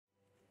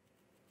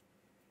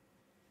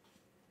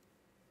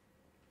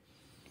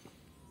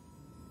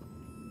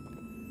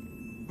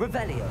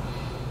Revelio.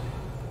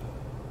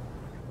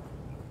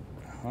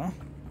 Aha.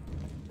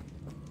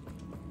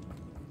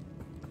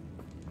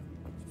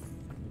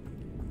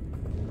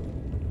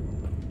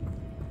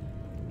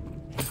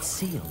 It's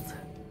sealed.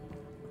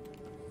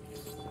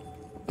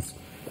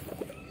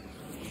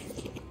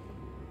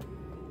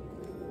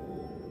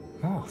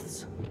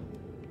 Moths.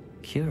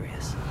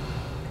 Curious.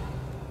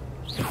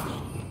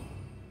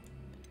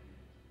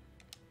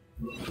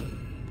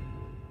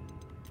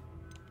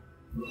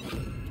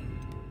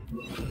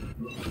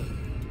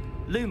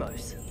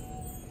 Lumos.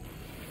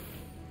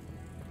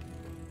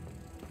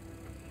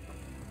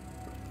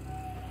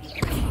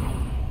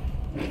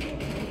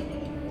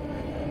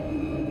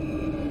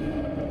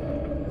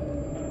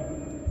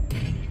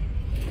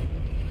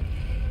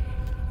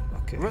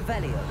 Okay.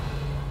 Revelio.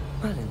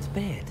 Merlin's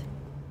beard.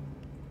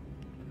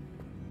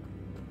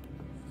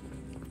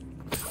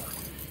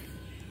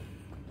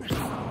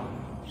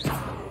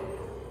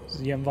 Ez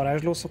ilyen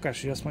varázsló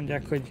szokás, hogy azt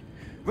mondják, hogy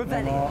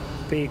nem a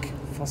pék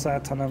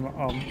faszát, hanem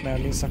a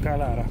Merlin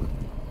szakállára.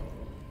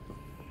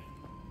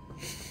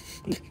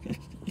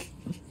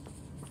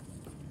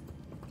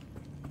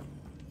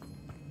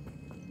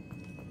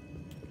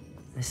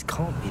 This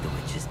can't be the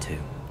witch's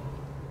tomb.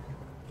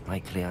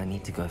 Likely I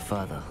need to go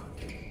further.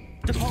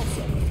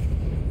 Depulso!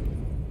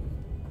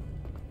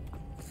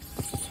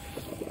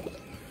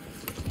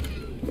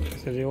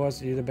 Ez jó az,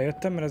 hogy ide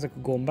bejöttem, mert ezek a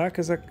gombák,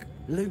 ezek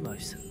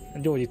Lumos. a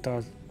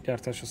gyógyital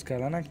gyártáshoz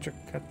kellenek, csak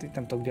hát itt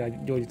nem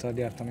tudok gyógyitalt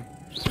gyártani.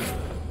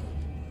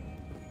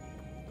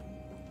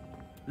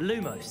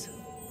 Lumos.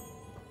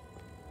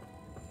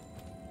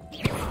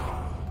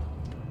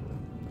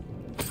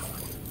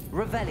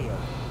 Revelio.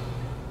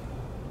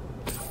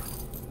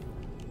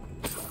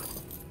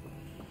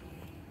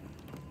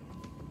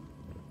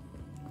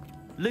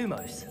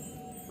 Lumos.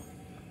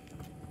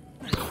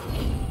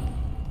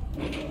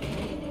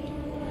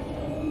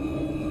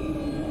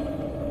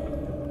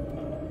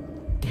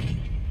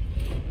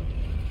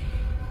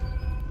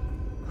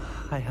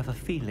 I have a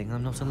feeling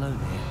I'm not alone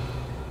here.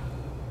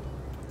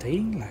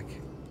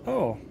 Tényleg? Ó.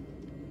 Oh.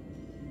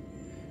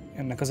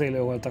 Ennek az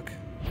élőholtak.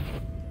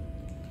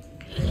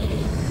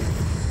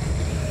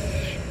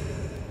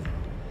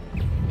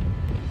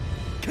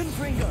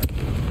 Confringo.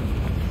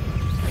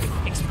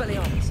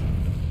 Expelliarmus.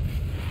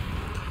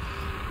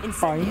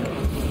 Fine.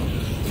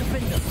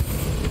 Defender.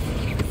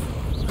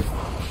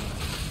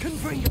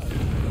 Confringo.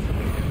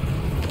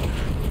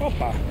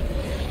 Hoppá.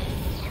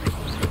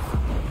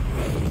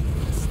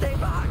 Stay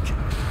back.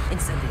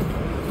 Incendio.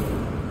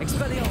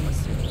 Expelliarmus.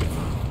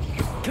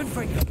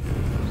 Confringo.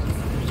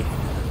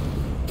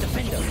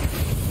 Defender.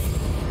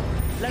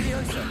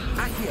 Leviosa.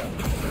 Accio.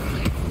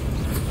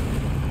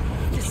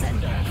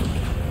 Descender.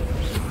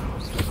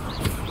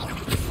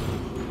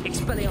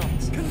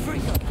 Expelliarmus.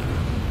 Confringo.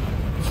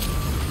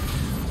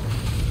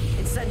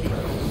 Incendio.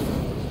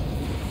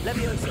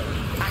 Leviosa.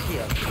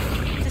 Accio.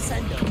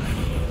 Descendo.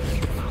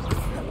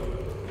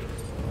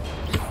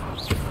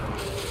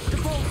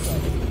 Depulso.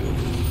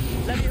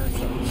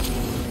 Leviosa.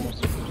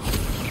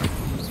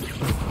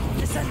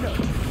 Descendo.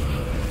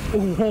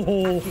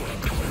 Oh.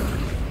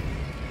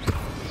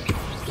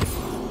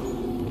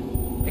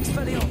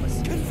 Expelliarmus.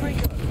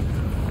 Confringo.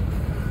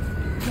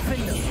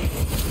 Defender.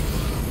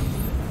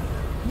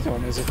 Jól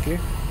nézett ki.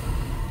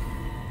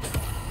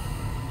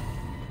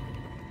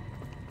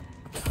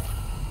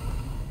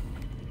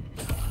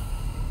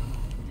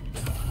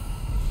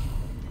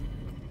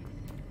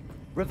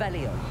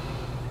 Revelio.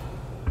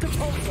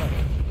 Depulso.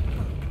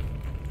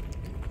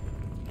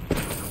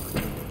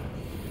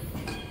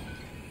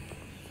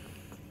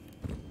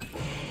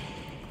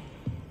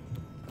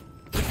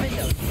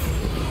 Defender.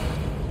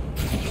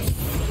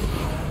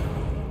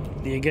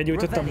 Jéggel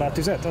gyújtottam rá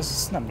tüzet,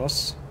 az nem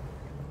rossz.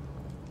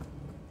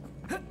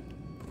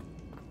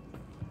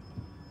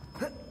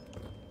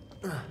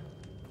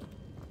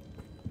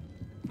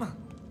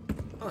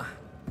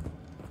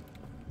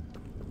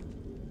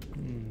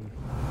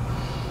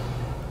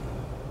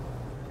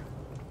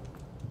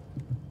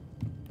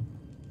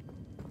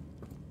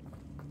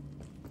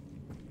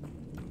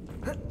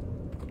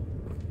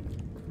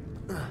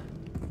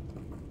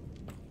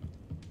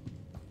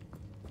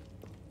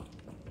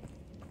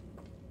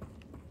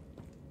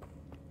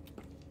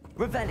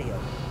 Revelio.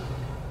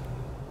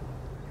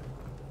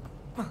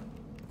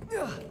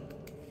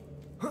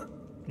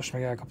 Most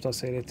meg elkapta a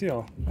szélét,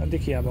 jó?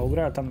 Eddig hiába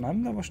ugráltam,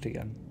 nem? De most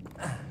igen.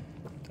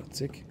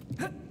 Tetszik.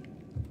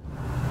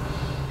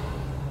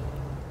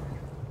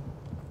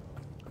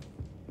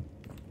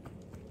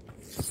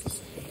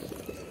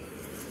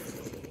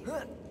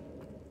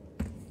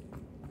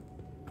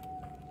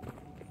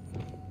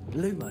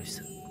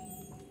 Lumos.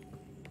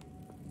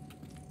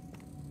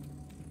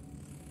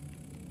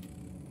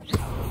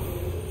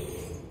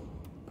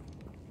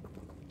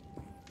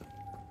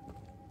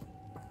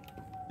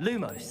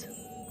 Lumos.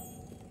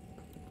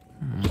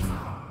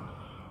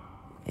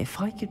 If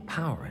I could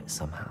power it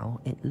somehow,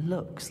 it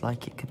looks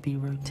like it could be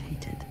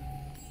rotated.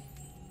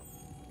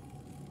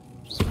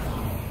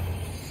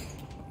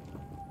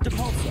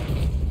 Depulso.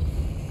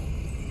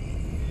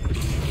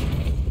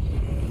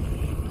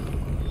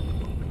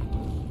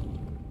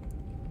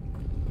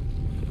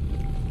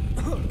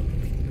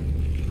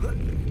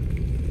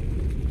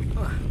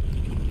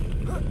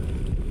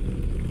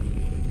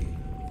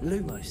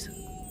 Lumos.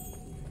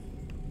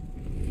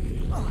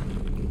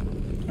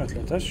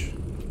 Ötletes.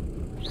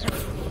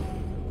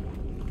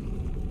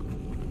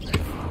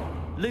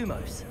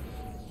 Lumos.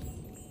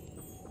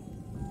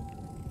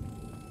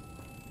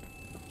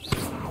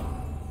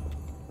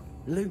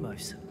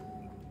 Lumos.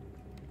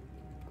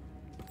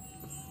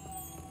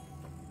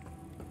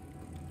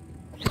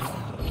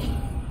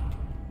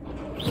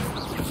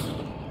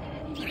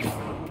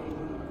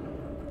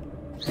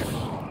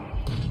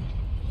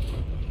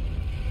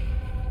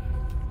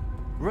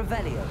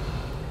 Revelio.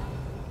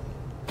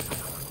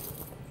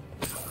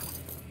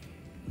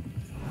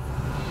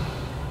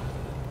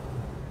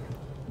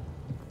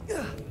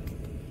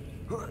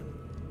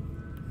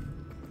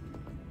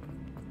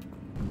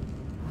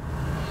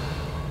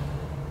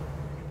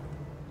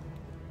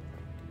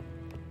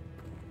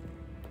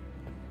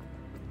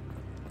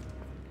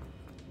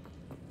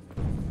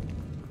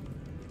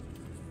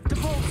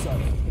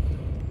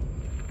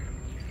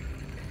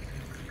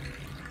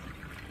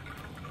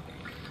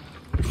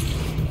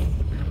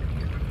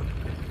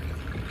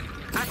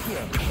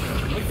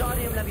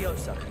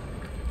 Leviosa.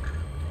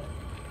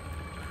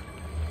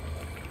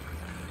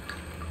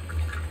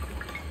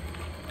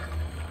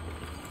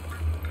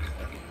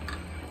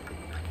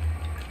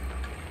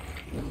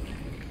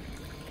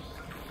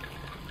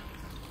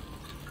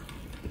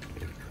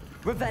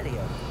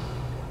 Revelio.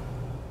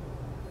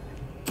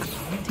 I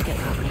need to get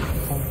that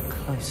platform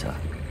closer.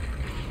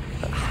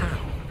 But how?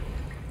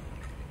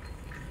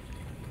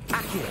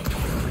 Accio.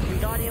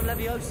 Wingardium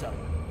Leviosa.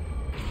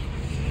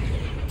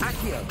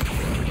 Accio.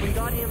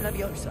 Wingardium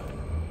Leviosa.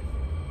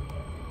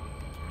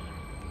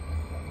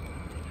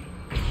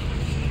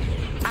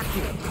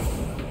 Accio.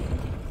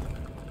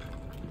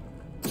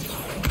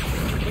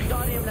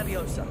 Wingardium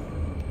Leviosa.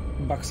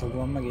 Bakszag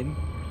van megint.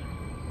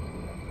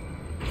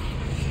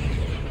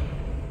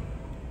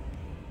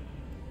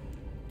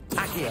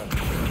 Accio.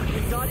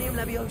 Wingardium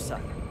Leviosa.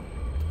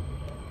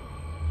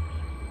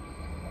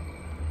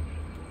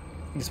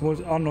 Ez volt,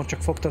 annól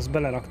csak fogta, azt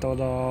belerakta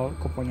oda a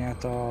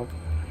koponyát a...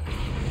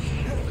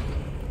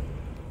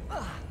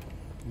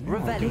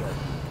 Revelio.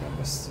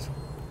 Ezt a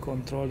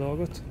kontroll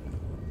dolgot.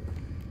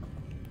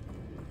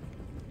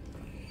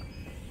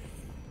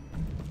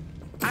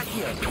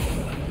 Accio.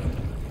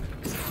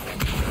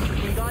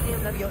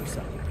 Wingardium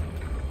Leviosa.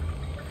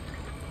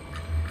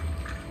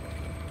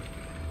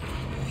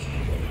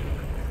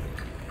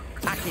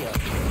 Accio.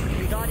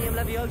 Wingardium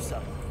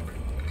Leviosa.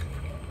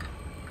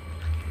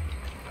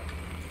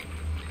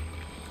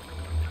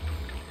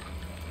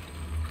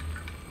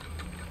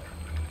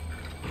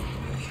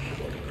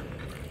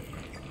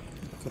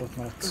 Akkor ott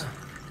maradsz.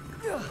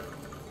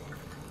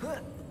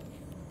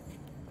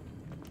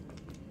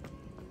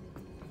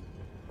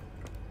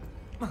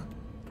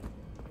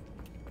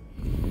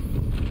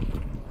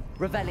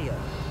 Revelio.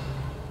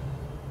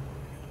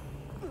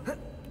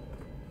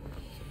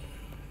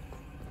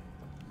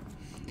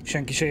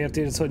 Senki se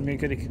érti, ez hogy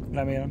működik,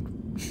 remélem.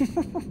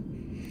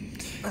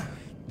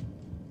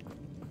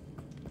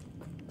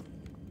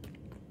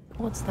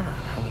 What's that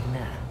hanging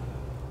there?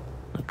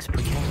 Looks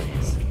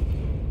precarious.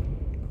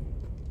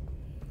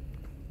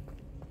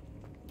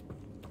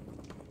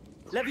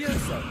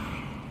 Levioso.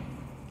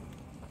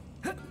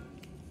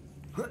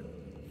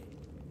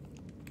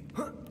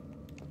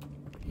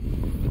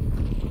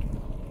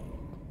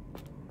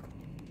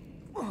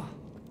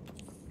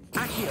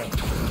 Accio.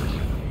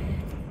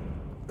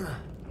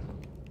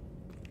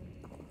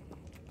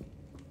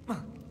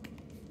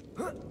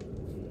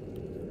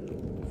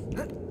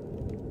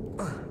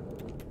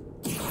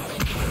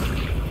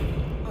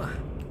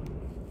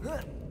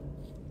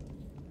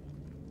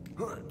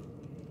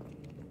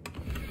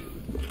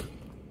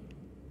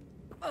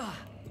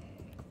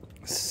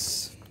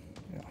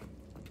 Ja.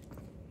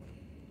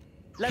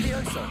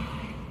 Levioso.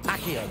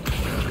 Accio.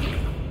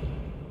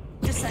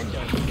 Descendo.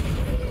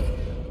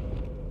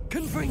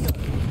 Confringo.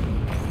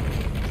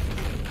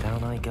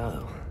 Down I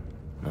go.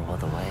 No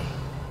other way.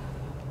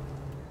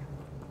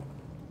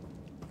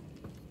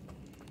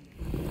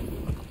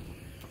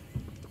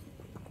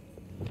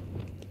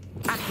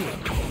 Accio.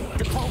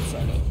 Depulso.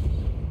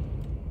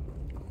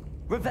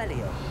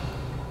 Revelio.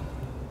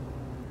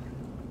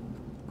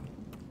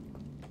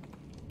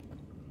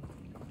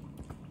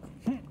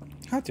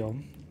 Hát jó,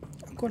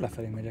 akkor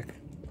lefelé megyek.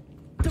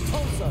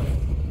 Depulso.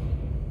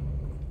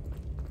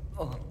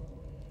 Oh.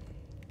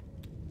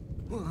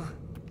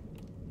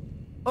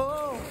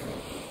 Oh.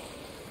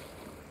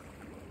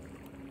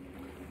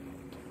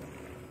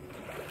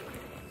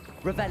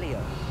 Revelio.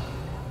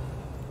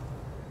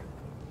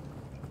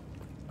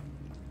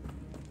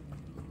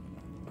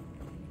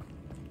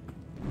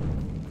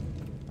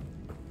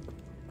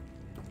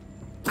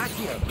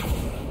 Accio.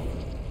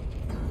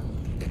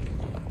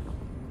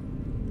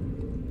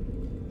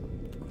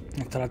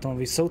 Megtaláltam a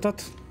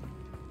visszautat.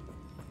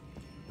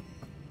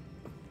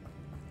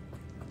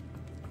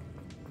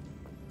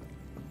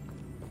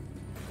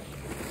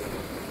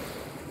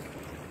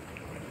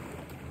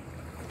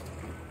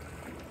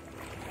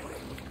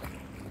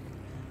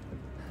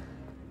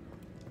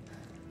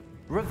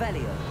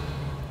 Revelio.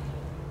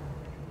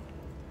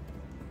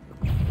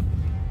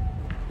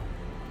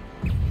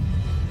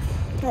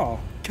 Ja.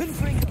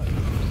 Confringo.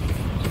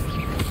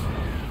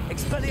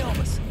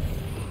 Expelliarmus.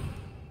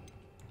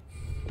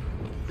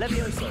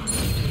 Levioso.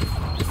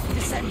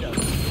 Descendo.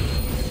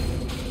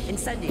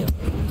 Incendio.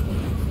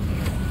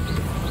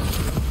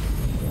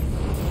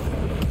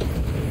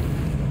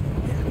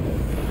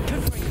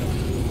 Confringo.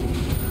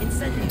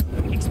 Incendio.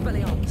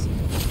 Expelliarmus.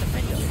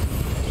 Defendo.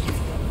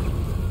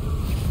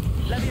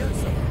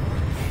 Levioso.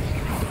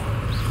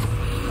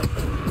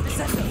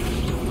 Descendo.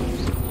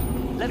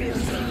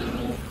 Levioso.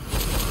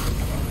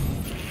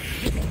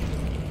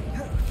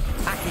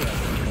 Accio.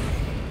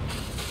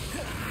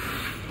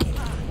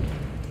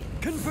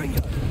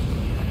 Confringo.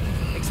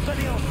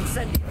 Expelliarmus.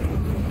 Incendio.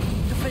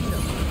 Defendo.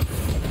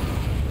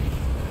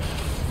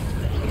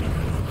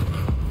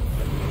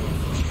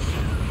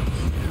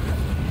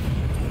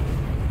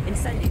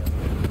 Incendio.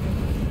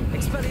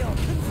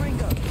 Expelliarmus.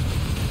 Confringo.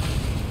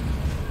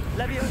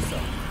 Levioso.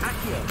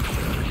 Accio.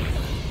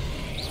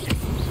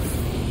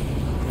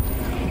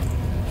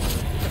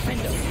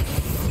 Defendo.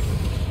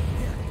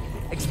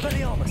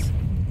 Expelliarmus.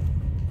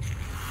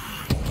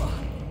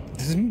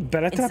 Ez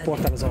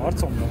beleteleportál az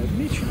arcomba?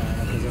 Mit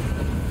csinálnak ezek?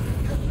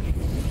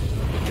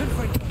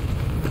 Confringo.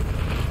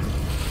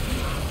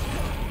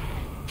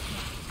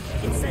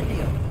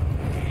 Incendio.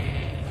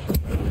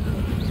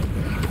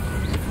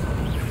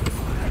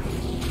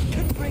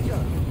 Confringo.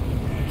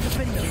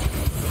 Defendo.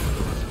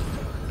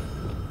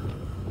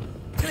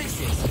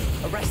 Glacius.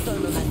 Arresto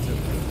momentum.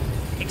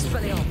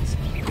 Expelliarmus.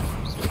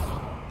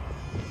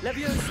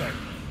 Levioso.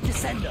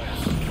 Descendo.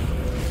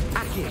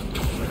 Accio.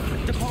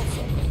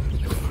 Depulso.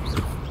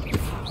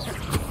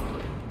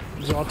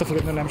 Ez attól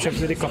függetlenül nem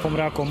sebződik, kapom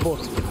rá a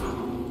kombót?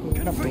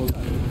 Nem tudom.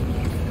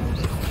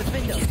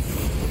 Defendo.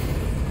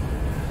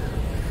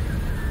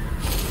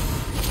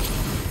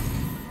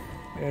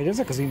 Hogy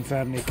ezek az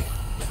infernik.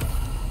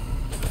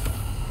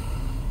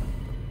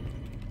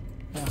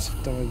 Azt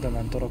hittem, hogy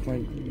dementorok,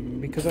 majd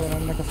mi köze van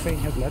ennek a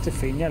fényhez? Lehet, hogy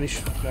fénnyel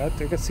is lehet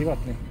őket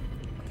szivatni?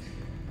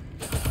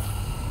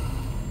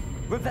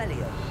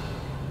 Revelio.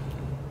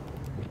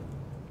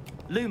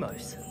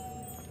 Lumos.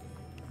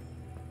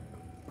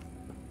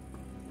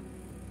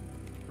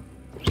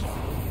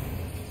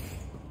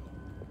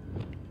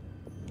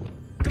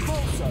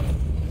 Depulso.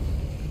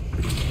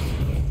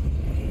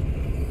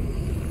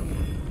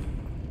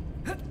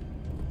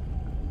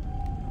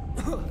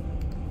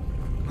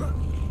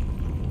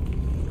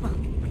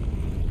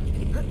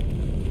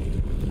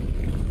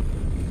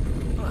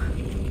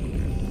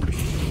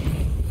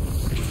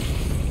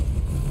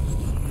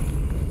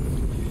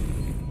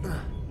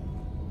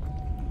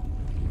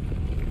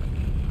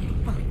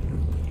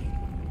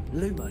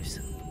 Lumos.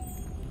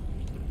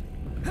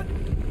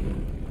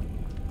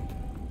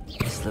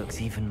 This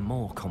looks even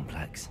more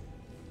complex.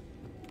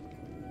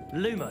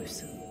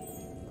 Lumos.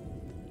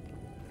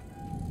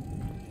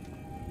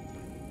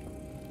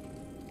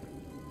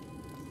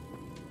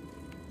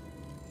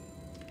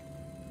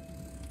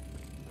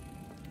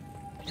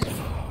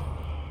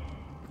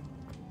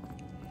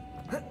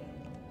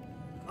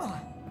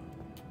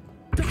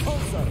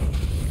 Depulso.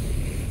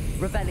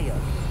 Revelio.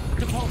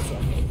 Depulso.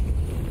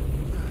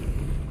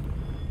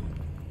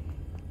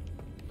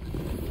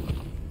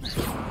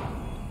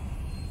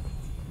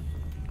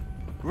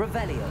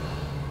 Revelio.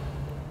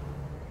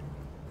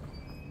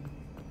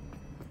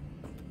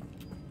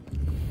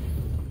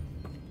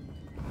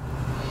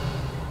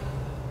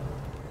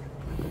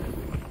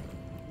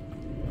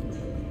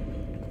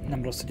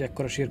 Nem rossz, hogy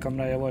ekkora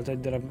sírkamrája volt egy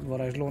darab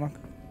varázslónak,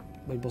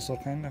 vagy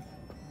boszorkánynak.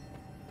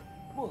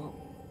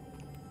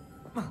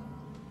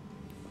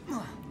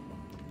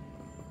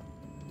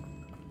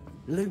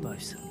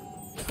 Lumos.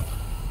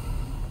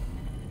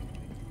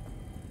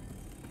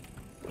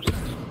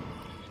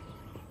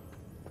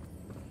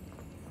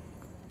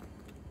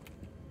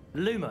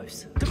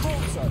 Lumos.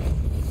 Depulso.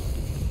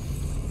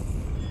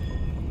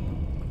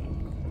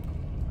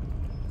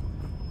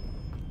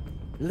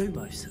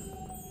 Lumos.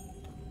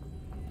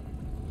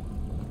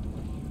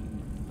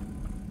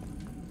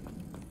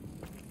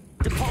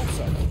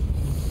 Depulso.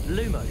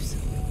 Lumos.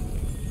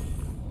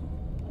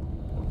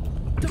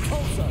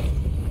 Depulso.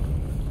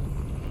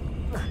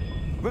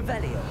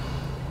 Revelio.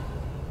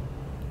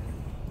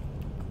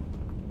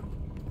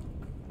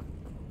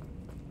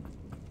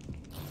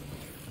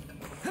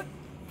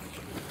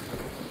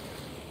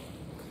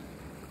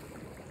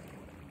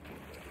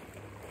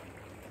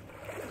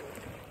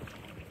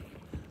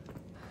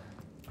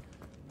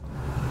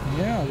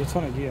 Ja, itt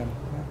van egy ilyen.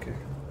 Oké.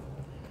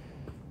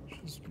 És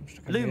ez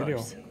most nekem miért jó?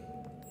 Lumos.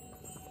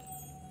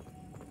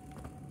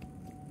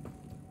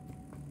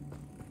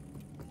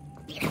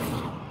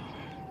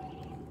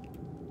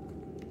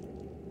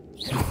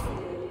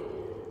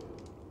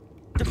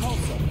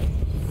 Depulso.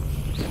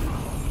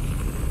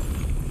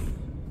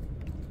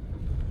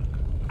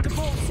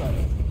 Depulso.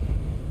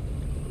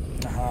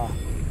 Aha.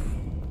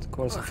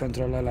 Akkor azt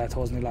föntről le lehet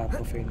hozni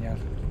lámpafénnyel.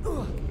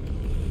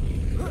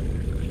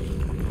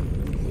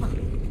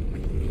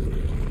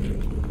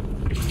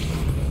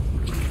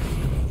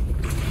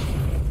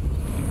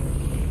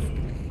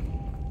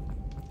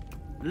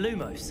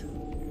 Lumos.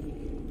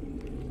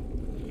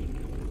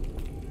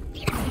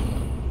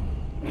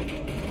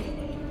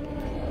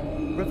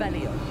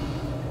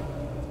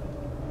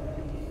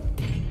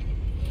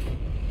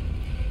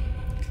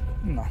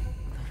 Na.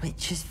 The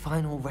witch's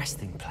final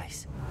resting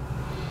place.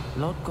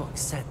 Logdok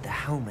said the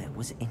helmet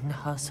was in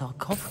her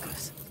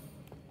sarcophagus.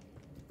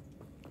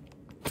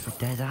 The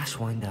dead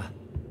Ashwinder.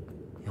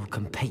 Your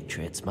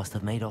compatriots must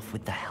have made off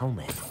with the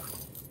helmet.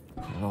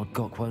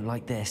 Logdok won't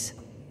like this.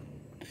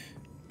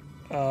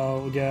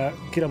 Ugye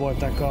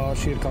kirabolták a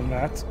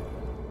sírkamrát,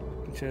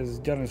 és ez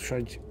gyanús,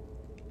 hogy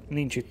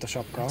nincs itt a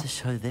sapka. To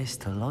show this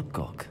to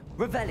Logdok.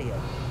 Revelio.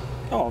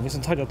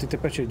 Viszont hagyott itt egy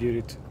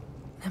pecsétgyűrűt.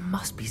 There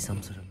must be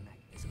some sort of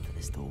mechanism for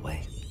this doorway.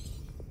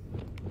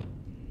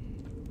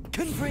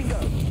 Confringo!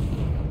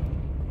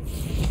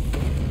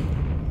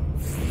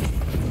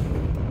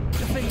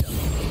 Defender!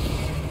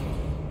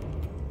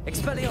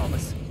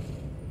 Expelliarmus!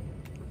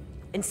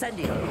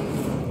 Incendio!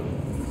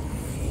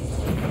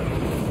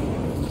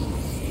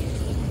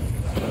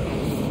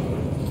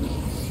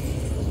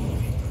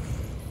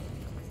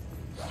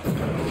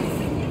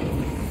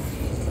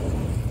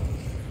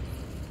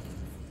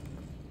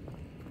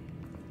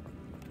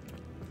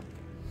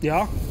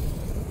 Ja.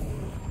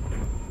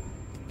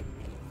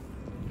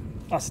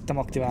 Azt hittem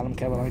aktiválnom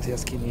kell valamit, hogy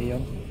ez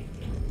kinyíljon.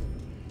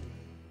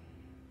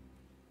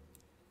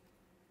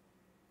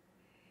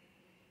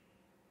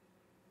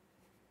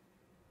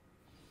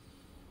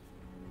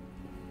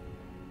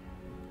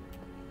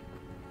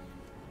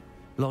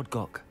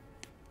 Logdok,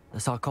 the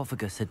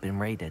sarcophagus had been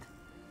raided.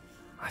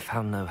 I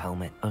found no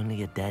helmet,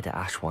 only a dead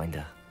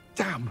Ashwinder.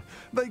 Damn!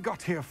 They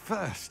got here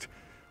first.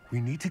 We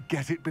need to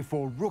get it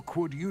before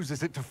Rookwood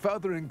uses it to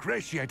further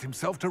ingratiate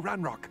himself to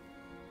Ranrock.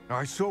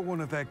 I saw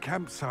one of their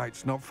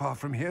campsites not far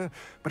from here,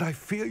 but I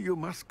fear you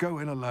must go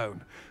in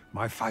alone.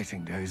 My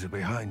fighting days are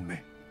behind me.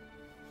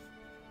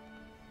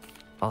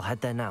 I'll head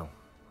there now.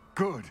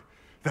 Good.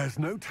 There's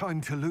no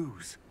time to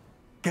lose.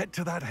 Get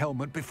to that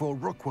helmet before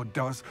Rookwood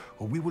does,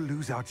 or we will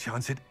lose our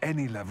chance at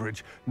any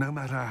leverage, no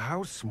matter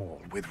how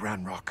small, with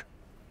Ranrock.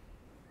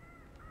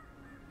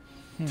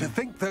 To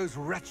think those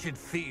wretched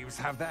thieves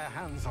have their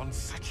hands on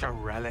such a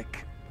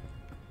relic.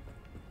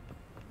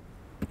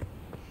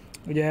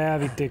 Ugye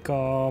elvitték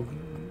a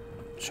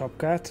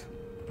sapkát,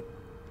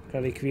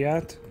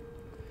 relikviát,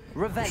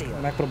 és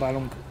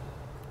megpróbálunk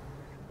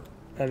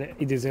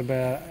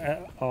idézőben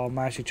a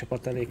másik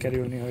csapat elé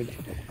kerülni, hogy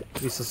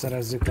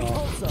visszaszerezzük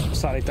a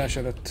szállítás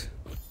előtt.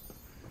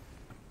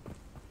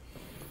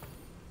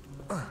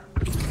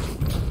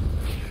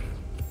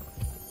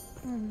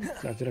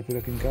 Lehet, hogy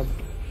repülök inkább.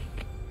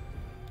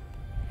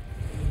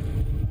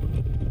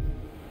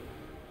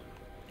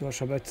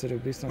 Gyorsabb,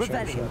 egyszerűbb,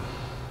 biztonságosabb.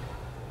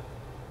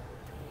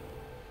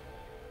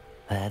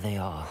 There they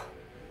are,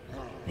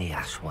 the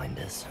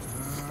Ashwinders.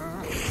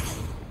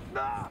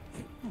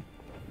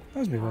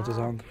 Ez mi volt az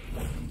hang?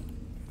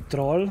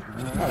 Troll?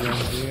 Nagyon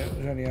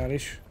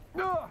zseniális.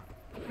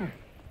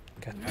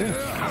 2.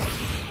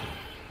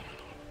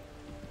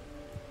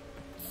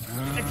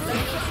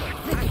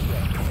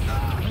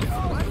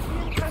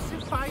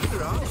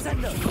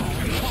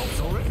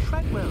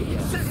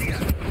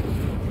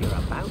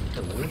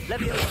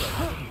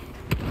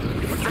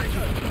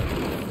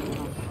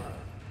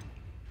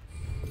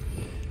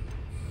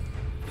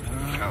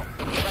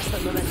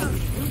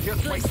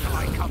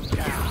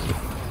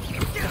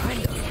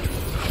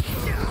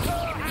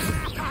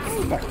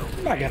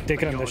 Megették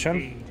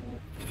rendesen.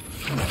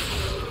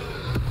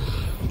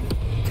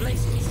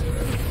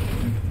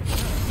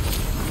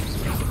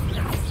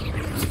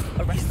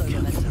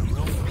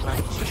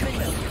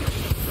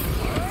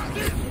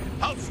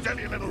 Hold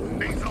steady, little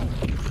weasel.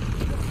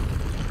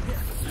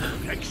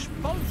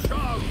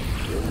 Expulsion!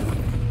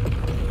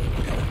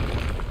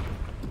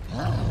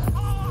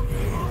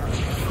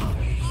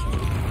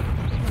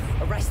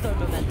 Arrest their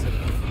momentum.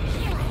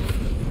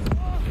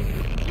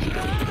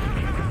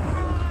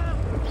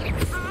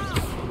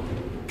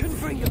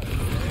 Confringo!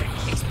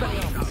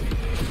 Expelliarmus!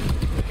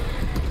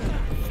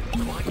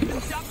 Quite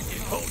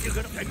conductive. Oh, you're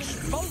gonna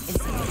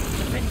expulsion!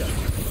 Defender!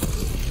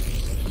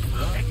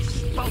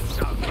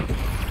 Expulsion!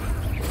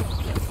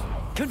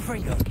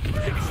 Confringo!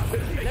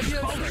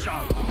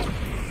 Expulsion!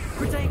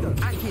 Protego!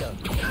 Accio!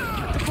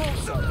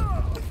 Deforso!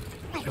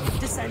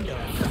 Descendo!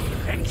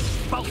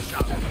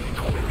 Expulsion!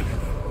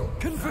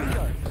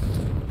 Confringo!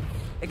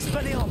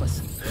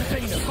 Expelliarmus!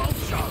 Defender!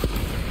 Expulsion!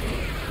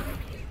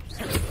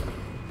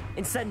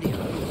 Incendio!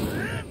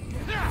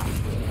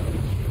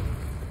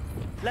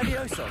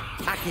 Levioso!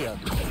 Accio!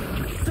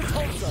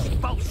 Deforso!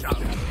 Expulsion!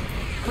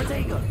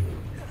 Protego!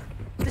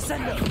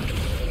 Descendo!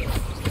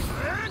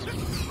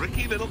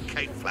 Tricky little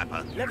cape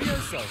flapper.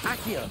 Levioso!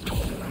 Accio!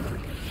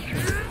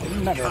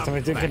 Nem értem,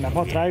 hogy tényleg nem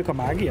hat rájuk a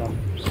mágia?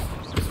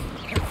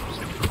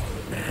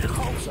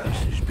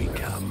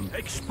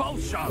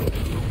 Expulsion!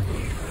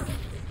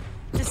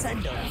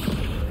 Descendo!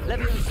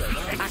 Levioso!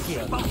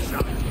 Accio!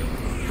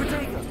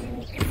 Protego!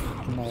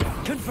 No.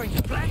 Confringo!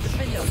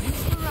 Defendo!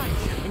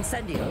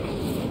 Incendio!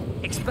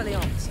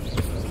 Expelliarmus!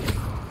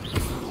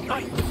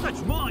 Hey,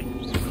 that's mine!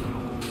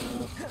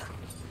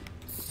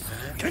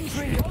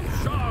 Confringo!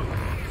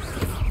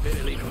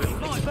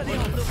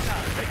 Expelliarmus!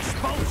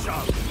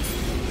 Expulsion!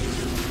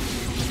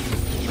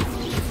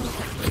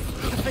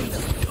 Defendo!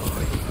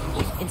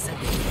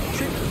 Incendio!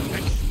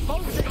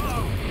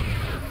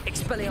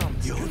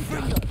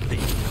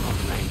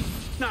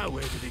 Now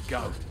where did it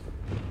go?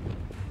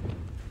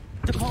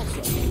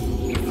 Deposit.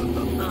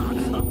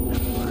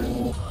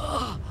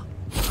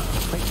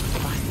 Wait,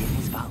 Sebastian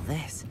was about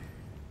this.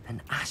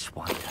 An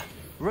ashwinder.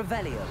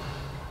 Revelio.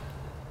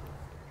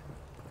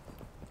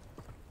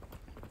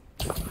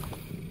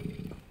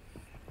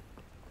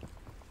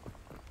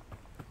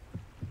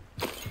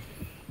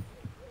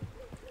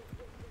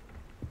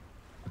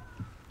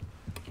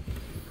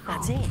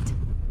 That's it.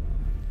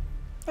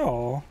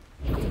 Oh.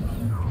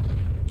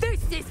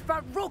 This is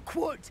for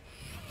Rookwood!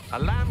 A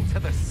lamb to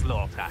the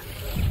slaughter.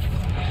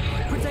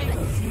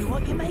 Potatoes, see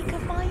what you make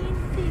of my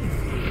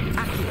thing.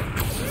 Accurate.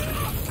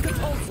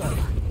 Capolso.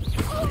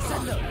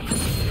 Sendo.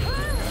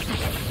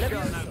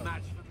 No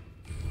match for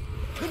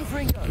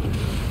Confringo.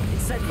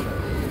 Incendio.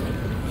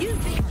 You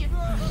think you...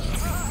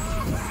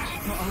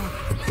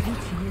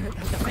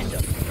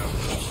 Defender.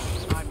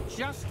 I'm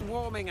just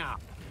warming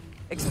up.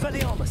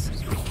 Expelliarmus.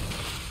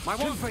 My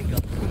one Confringo.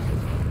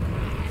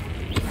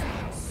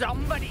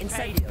 Somebody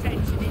paid Incendio.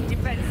 attention in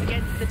defense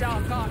against the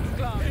Dark Arts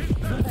Club.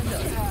 Defender.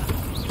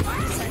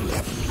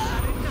 Incendio.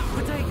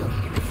 Potato.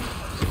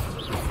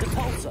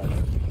 Depulso.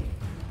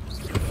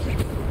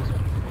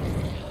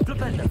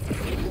 Flipendo.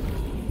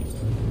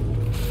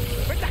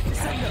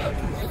 Descendo.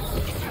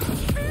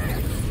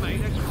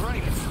 made a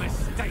great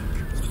mistake.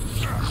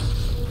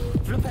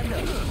 Flipendo.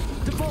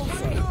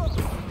 Depulso.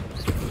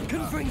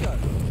 Confringo.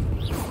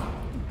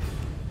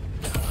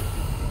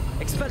 Az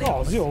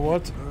Expelliarmus. jó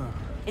volt.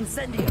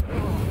 Incendio.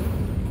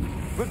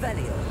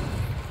 Revelio.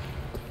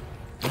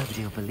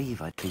 Nobody will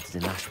believe I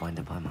treated an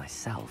ashwinder by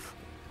myself.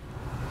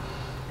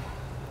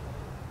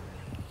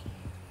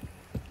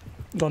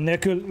 Gond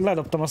nélkül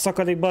ledobtam a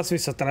szakadékba, azt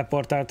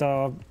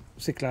visszateleportálta a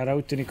sziklára.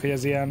 Úgy tűnik, hogy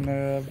ez ilyen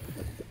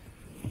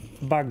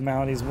bug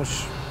mechanizmus.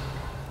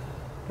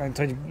 Mint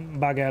hogy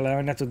bug ellen,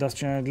 hogy ne tudd azt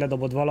csinálni, hogy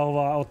ledobod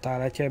valahova, ott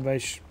áll egy helybe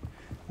és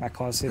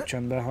meghal szép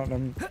csendben,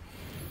 hanem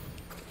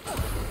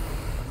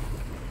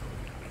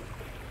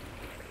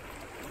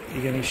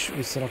igenis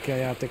visszarakja a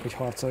játék, hogy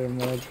harcoljon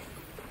veled.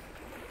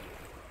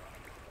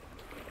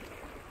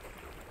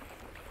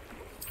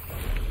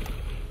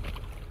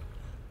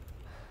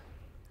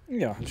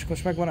 Ja, és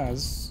most megvan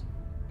ez.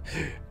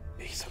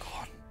 Éjszaka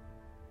van.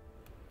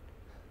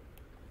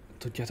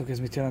 Tudjátok, ez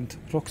mit jelent?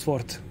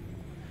 Roxford,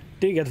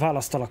 téged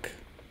választalak.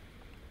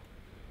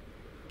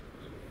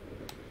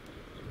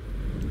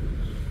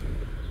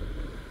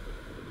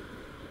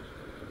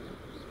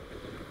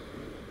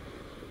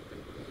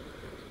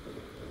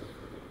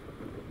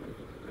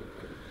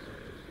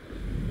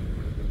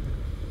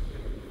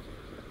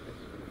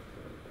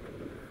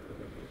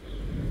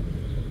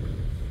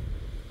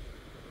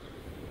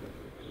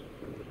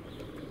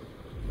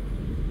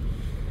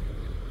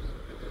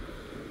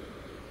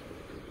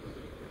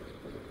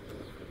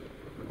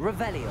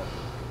 Revelio.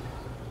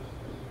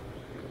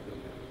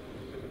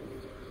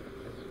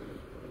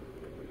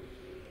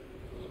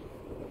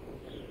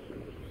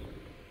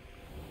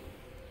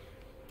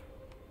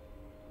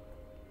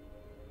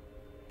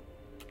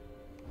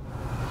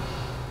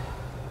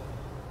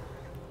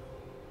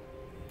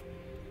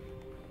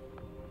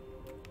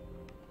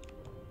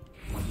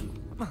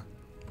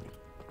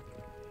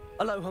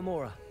 Aloha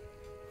Mora.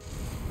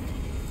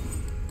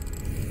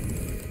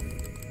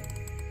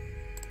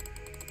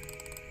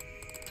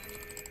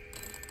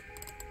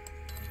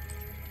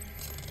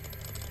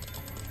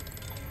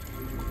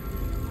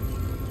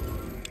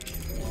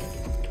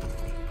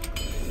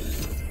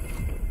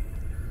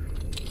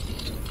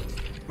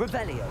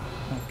 Revelio.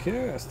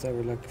 Oké, ezt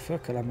elvileg fel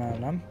kell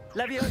emelnem.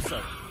 Levioso.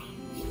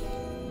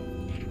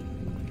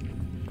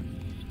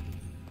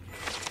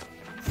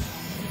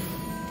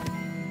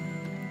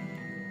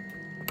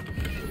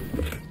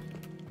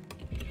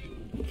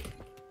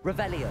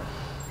 Revelio.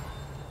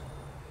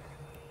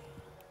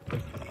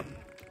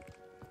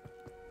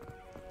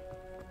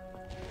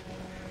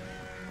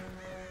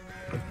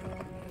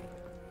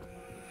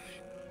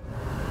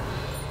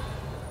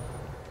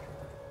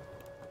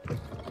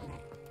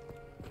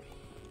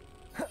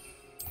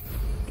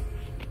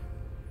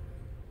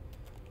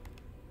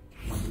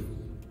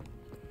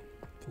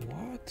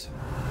 What?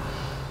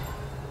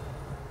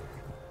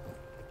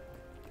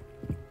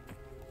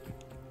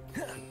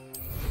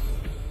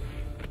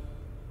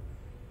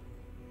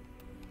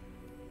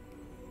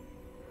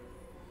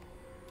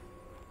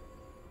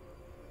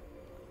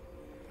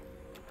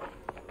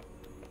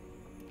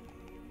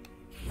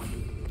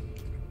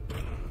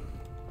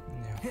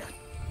 Ja.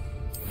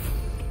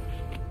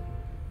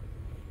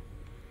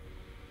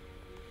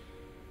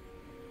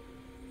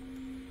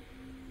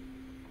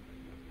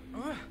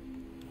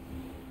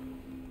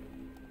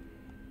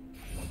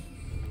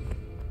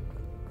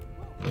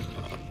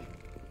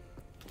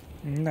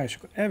 Na és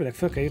akkor elvileg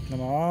fel kell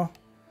jutnom a...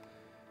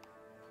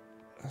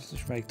 Azt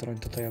is melyik torony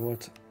teteje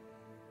volt?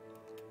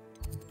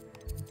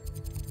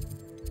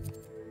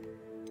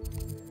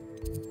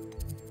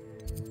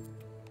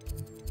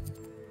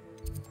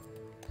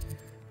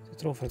 A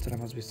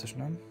trófeaterem az biztos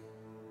nem.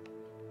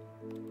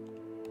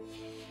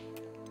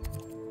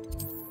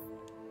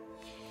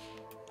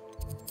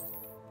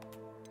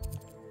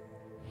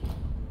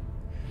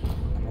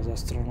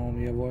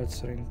 asztronómia volt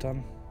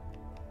szerintem.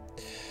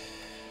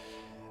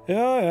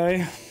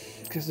 Jajjaj,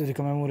 kezdődik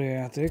a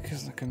memóriajáték,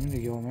 ez nekem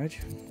mindig jól megy.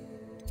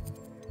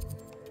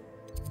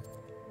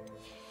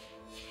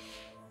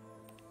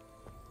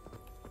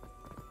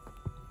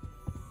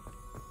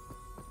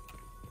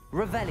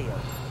 Revelio.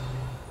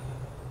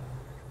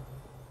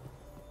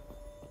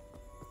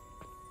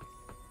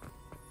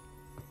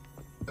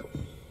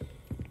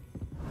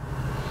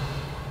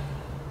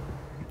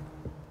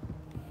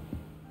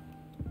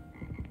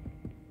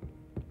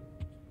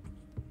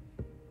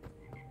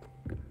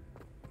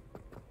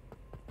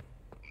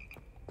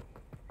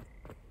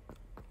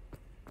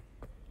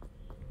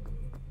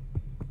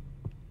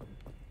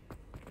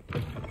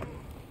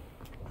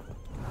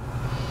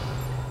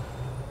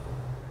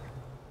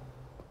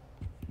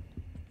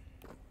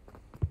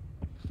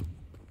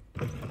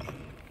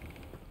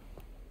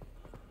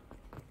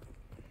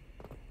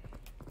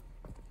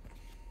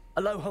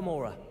 Aloha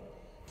Mora.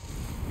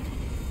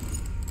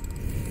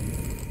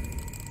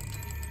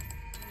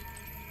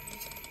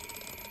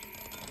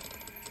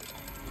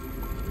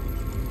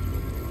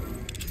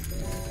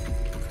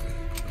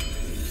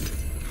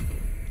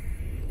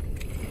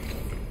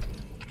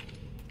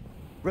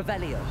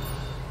 Revelio.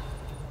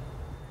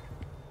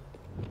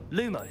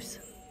 Lumos.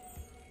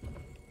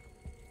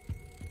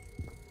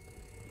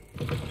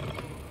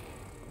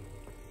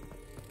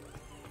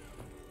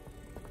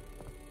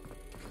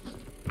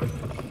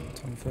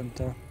 Van fönt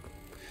a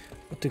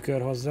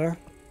tükör hozzá.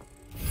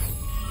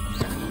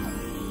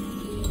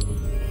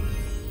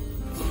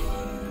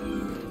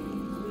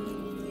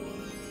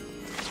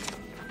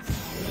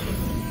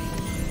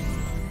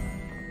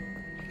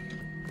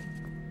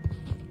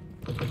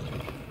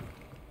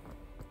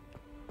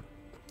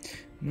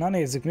 Na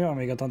nézzük, mi van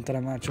még a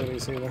tanterem hátsó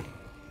részébe.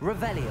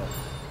 Revelio.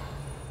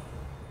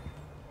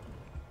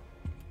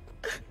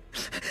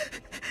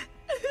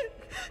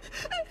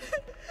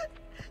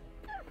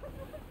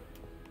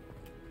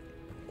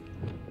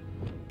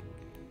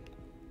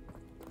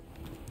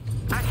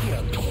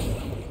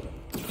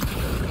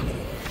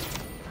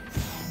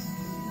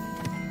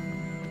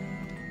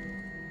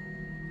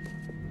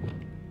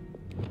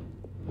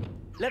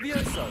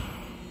 Levioso.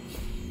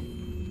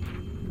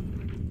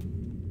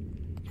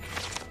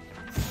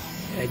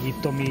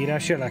 Egyiptomi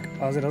írásjelek?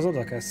 Azért az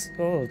oda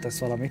tesz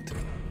valamit.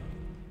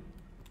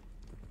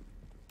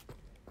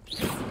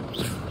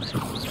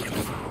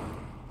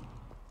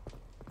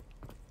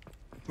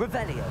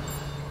 Revelio.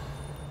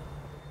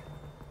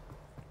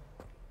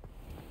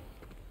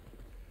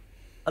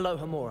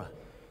 Aloha Mora.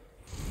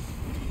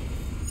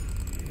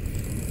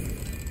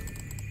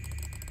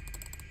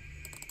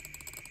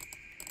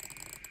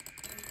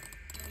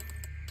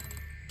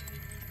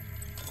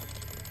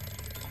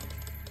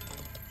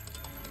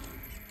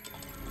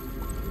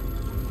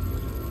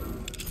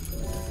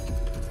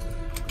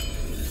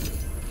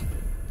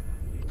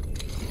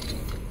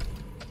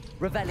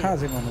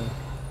 Házi manó.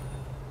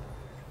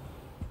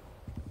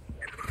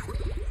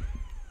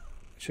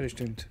 És el is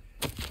tűnt.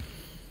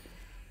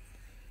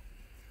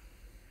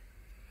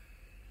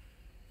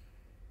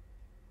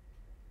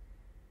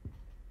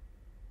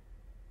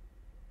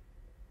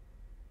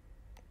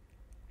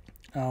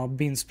 A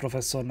Binz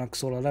professzornak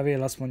szól a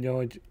levél, azt mondja,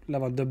 hogy le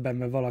van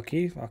döbbenve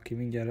valaki, aki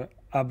mindjárt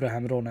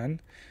Abraham Ronan,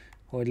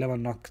 hogy le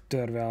vannak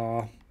törve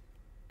a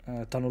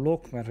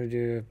tanulók, mert hogy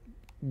ő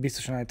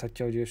biztosan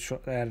állíthatja, hogy ő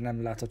erre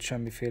nem látott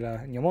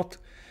semmiféle nyomot.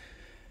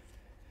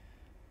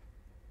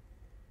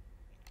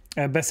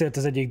 Beszélt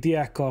az egyik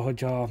diákkal,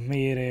 hogy a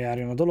mélyére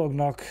járjon a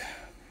dolognak.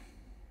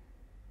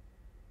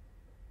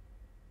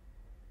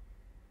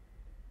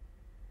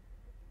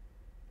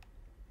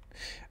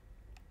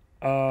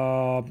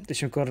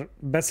 És amikor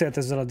beszélt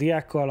ezzel a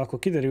diákkal, akkor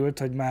kiderült,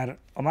 hogy már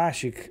a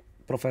másik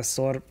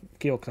professzor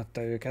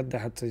kioktatta őket, de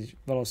hát hogy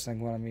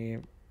valószínűleg valami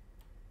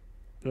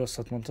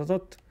rosszat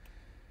mondhatott.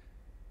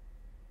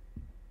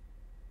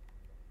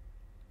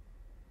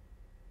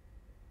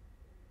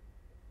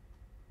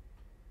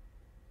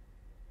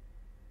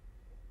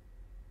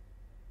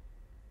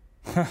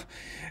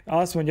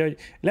 Azt mondja, hogy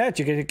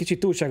lehetséges, egy kicsit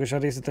túlságosan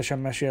részletesen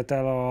mesélt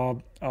el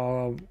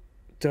a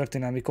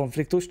történelmi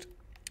konfliktust.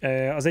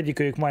 Az egyik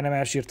őjük majdnem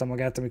elsírta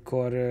magát,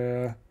 amikor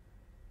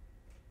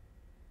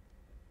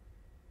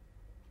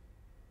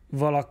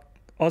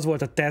az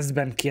volt a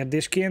tesztben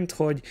kérdésként,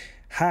 hogy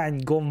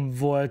hány gomb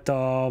volt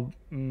a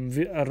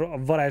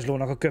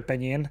varázslónak a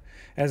köpenyén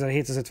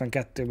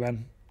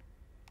 1752-ben.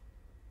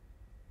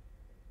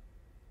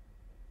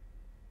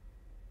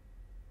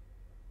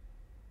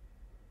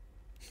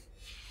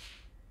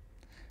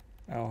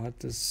 Jó,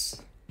 hát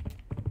ez...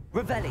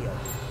 Revelio.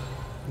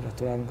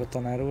 Gratulálunk a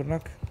tanár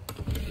úrnak.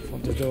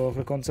 Fontos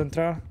dolgokra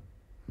koncentrál.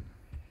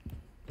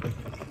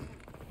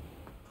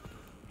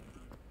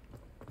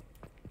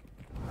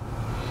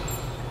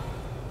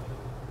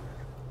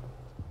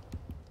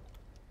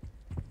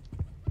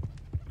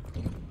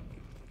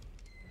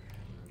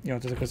 Jó,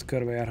 hát ezek az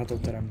körbejárható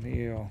terem.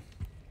 Jó.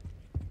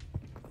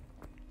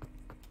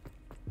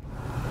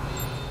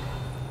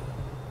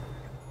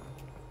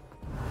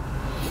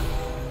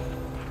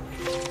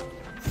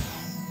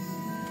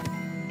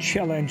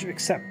 Challenge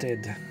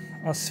accepted.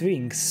 A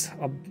Sphinx,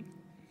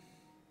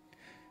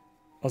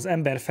 az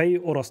emberfejű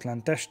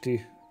oroszlán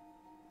testi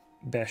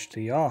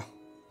bestia.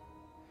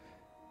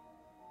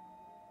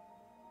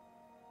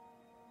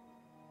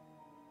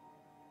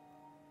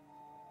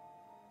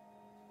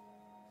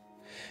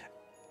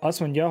 Azt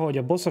mondja, hogy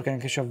a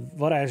boszorkányok és a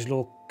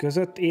varázslók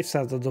között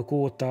évszázadok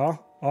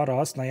óta arra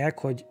használják,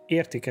 hogy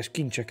értékes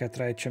kincseket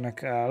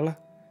rejtsenek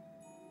el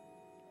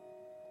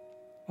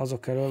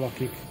azok elől,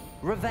 akik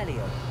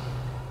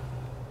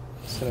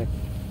szeret.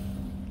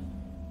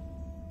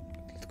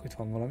 Itt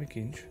van valami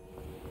kincs.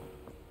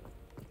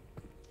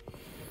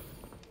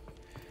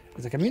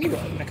 Ez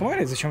nekem olyan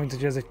érzésem, mint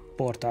hogy ez egy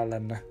portál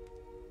lenne.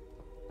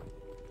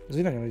 Ez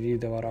így nagyon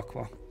ide van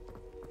rakva.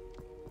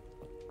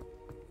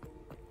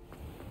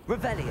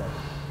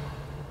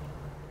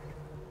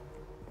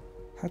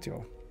 Hát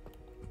jó.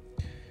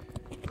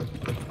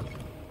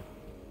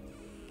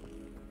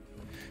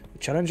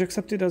 A challenge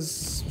accepted,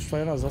 az most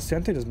vajon az azt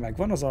jelenti, hogy ez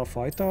megvan, az a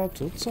fajta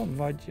cuccom?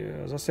 Vagy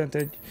az azt jelenti,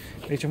 hogy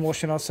még csak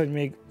most jön az, hogy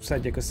még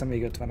szedjek össze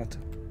még 50-et.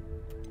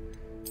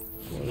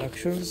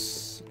 Collections,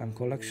 nem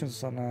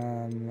collections,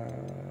 hanem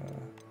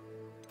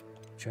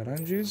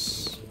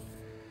challenges,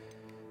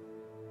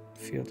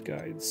 field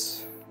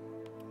guides.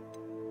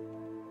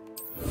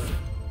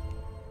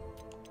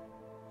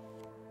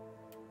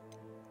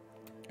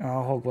 A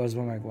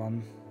Hogwartsban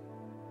megvan.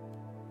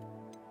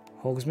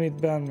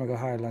 Hogsmeade-ben, meg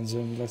a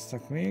Highlands-on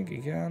lesznek még,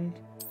 igen.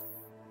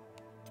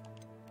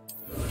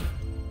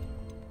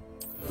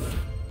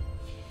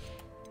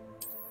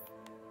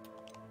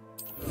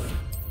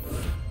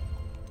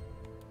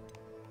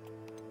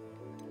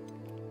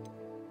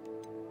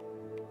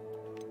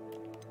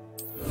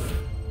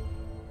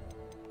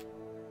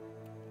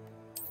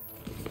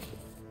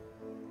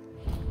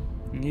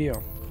 Jó.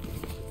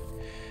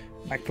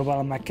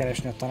 Megpróbálom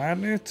megkeresni a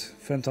tanárnőt.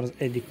 Fönt van az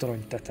egyik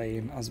torony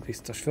tetején, az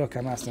biztos. Föl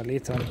kell mászni a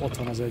létrán, ott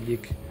van az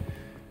egyik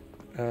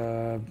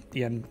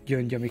ilyen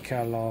gyöngy, ami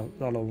kell a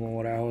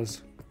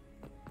dalomórához.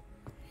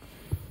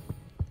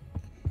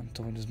 Nem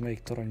tudom, hogy ez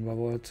melyik toronyban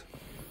volt.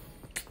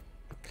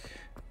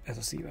 Ez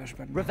a szívás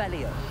benne.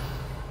 Revelio.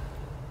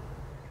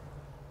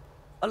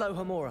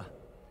 Aloha Mora.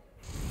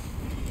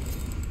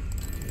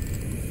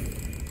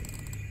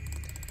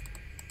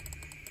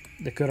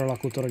 De kör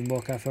alakú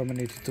toronyból kell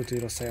felmenni, itt tuti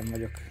rossz helyen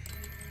vagyok.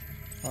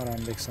 Arra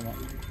emlékszem el.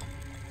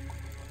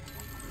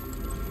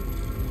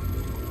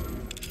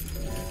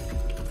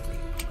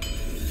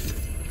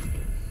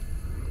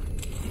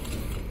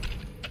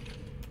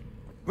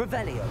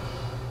 Revelio.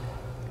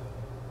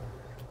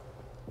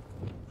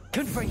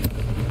 Confront.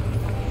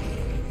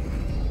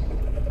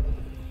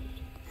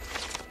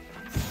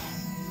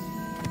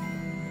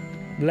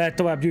 Lehet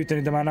tovább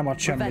gyűjteni, de már nem ad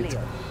semmit.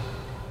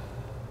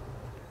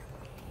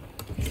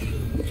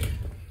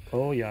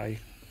 Ó, jaj.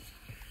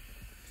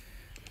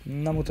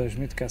 Na mutasd,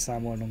 mit kell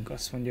számolnunk.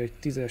 Azt mondja, hogy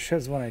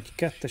 10-eshez van egy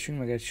 2-esünk,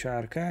 meg egy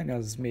sárkány,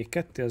 az még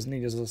 2, az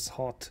 4, azaz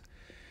 6.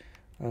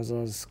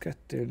 Azaz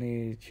 2,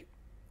 4,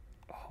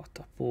 6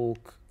 a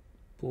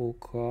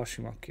póka,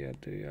 sima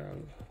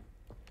kérdőjel.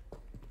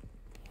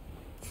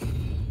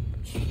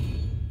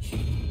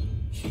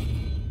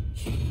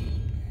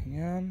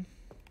 Igen.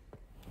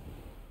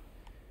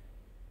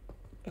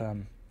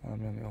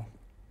 Valami nem jó.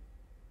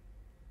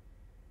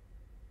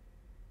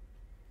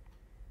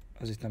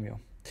 Az itt nem jó.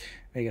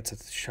 Még egyszer,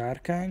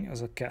 sárkány,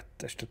 az a 2-es,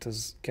 tehát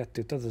az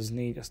 2-t ad, az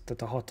 4, az,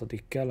 tehát a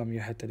 6. kell, ami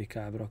a 7.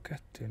 ábra.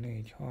 2,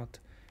 4,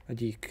 6, a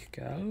gyík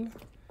kell.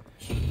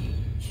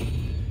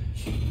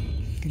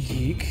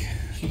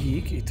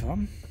 Gyík, itt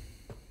van.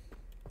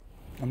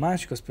 A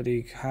másik az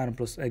pedig 3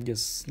 plusz 1,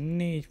 az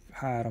 4,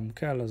 3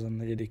 kell, az a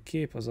 4.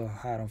 kép, az a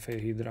 3 fél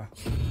hidra.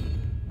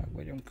 Meg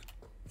vagyunk.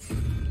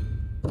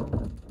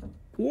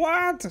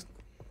 What?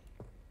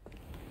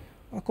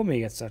 Akkor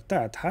még egyszer.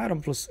 Tehát 3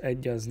 plusz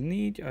 1 az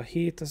 4, a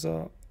 7 az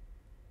a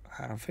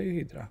 3 fél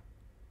hidra.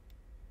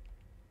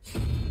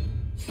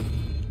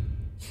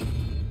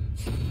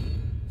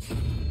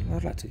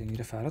 Már lehet, hogy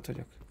ennyire fáradt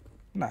vagyok.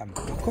 Nem.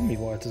 Akkor mi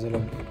volt az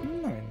előbb?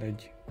 Na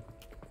mindegy.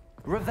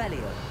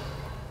 Revelio.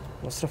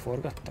 Rosszra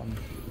forgattam.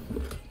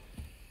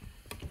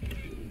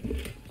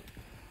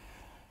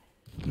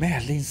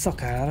 Merlin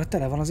szakállára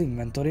tele van az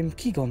inventorim.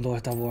 Ki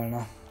gondolta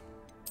volna?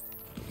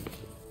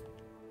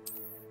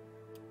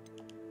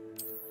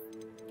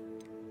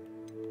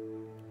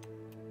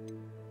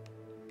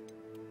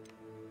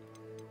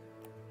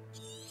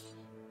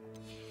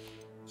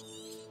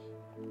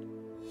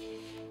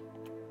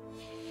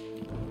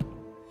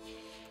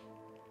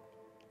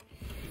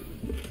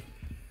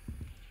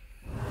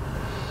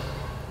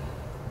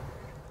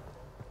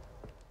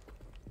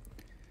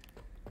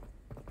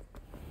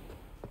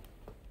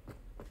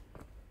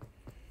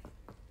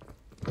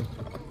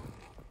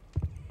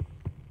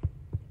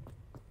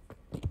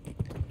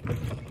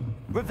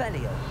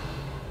 Revelio.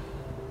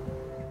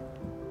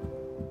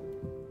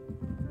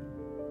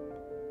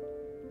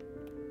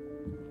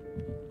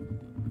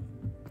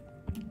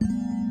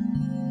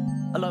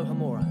 Aloha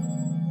Mora.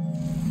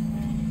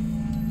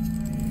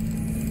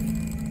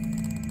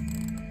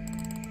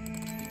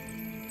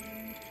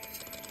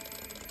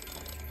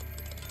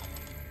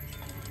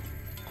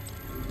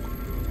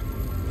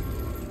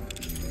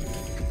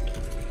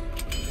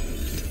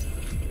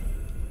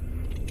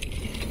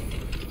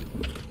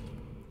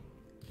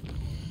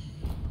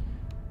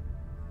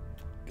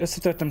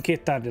 Összetörtem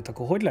 2 tárgyat,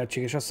 akkor hogy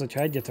lehetséges az, hogyha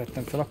egyet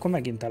vettem fel, akkor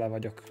megint tele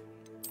vagyok?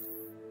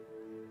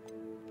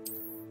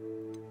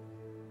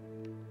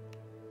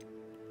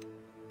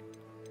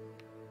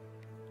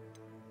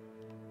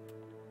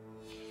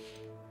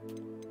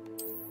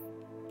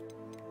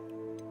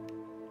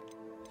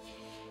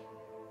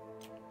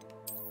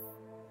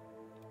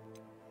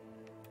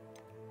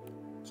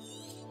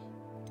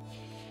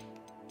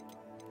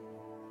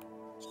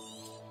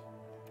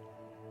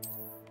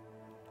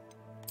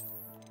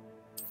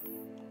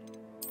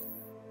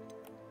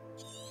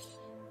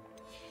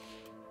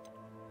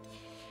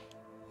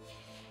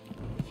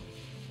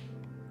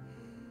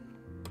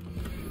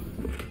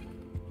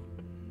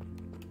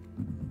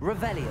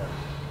 Revelio.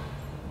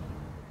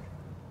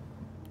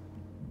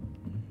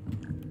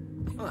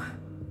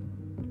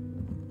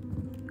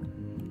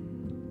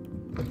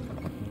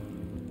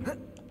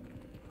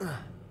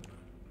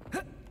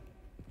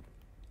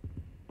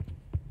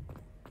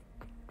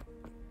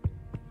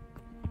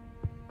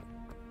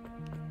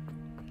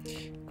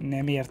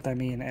 Nem értem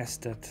én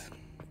eztet.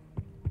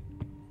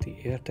 Ti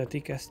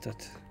értetik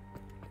eztet?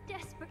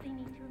 Desperately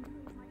need to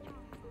improve my job.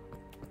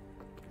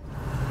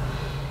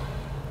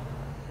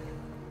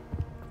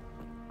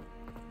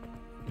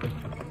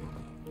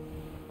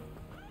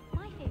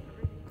 My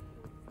favorite.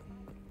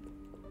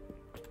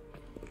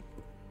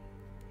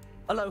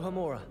 Aloha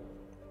Mora.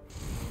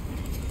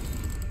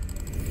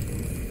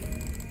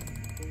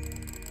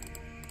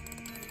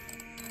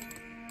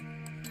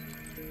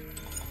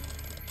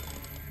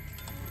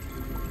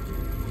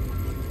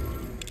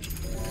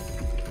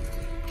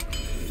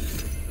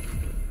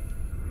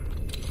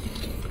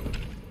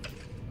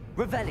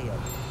 Revelio.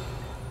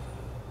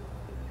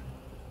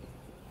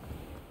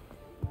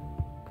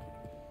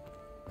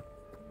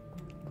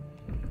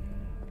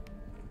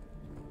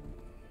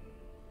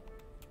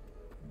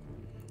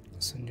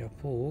 Azt mondja a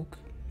pók.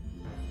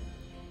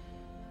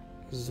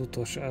 Ez az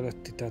utolsó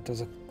előtti, tehát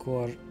az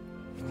akkor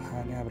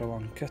hány ábra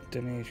van?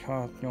 2, 4,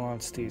 6,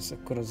 8, 10,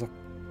 akkor az a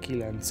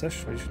 9-es,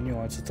 vagyis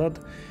 8-at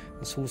ad.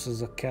 Az 20,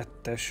 az a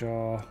 2-es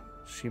a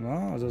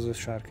sima, az az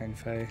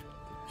sárkányfej.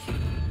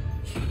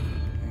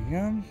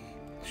 Igen.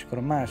 És akkor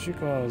a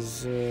másik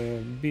az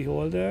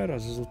Beholder,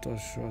 az az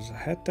utolsó, az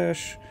a 7-es,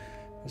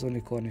 az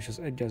unikornis az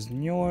 1, az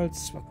 8,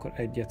 akkor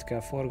egyet kell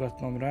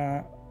forgatnom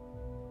rá,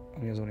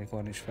 ami az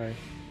unikornis fej.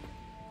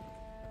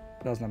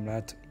 De az nem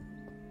lehet.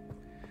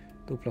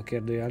 Dupla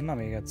kérdőjel, na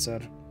még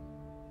egyszer.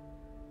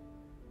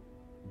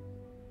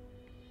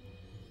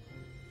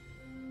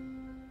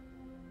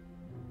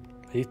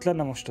 Itt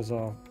lenne most az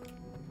a...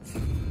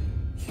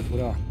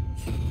 Ura.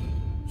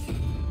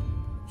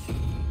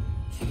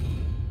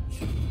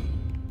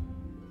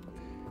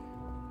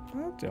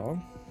 Hát jó.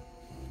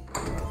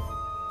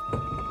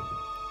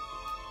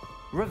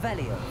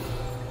 Revelio.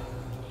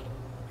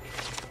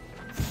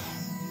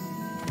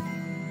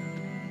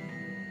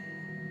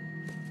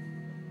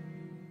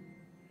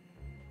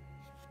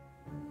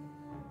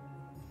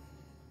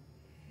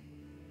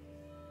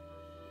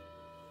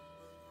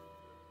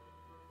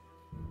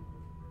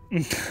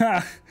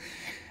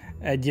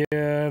 Egy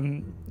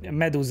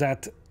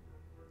medúzát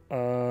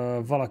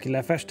valaki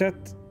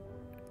lefestett,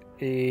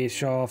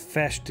 és a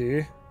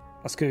festő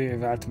az kövévé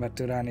vált, mert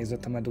ő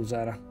ránézett a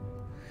medúzára.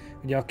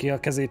 Ugye aki a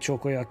kezét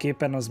csókolja a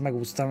képen, az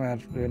megúszta,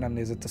 mert ő nem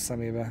nézett a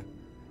szemébe,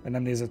 vagy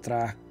nem nézett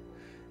rá.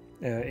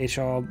 És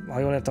ha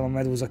jól értem, a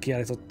medúza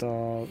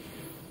kiállította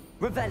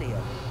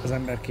az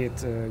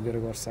emberkét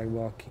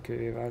Görögországba, aki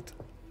kövévé vált.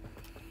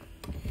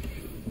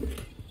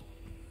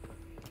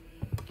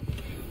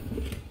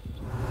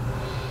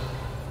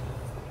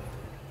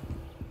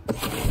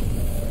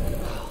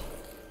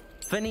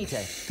 Finite.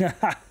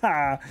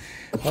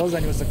 Ha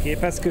hozzányúlsz a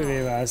képhez,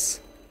 kövévé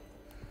válsz.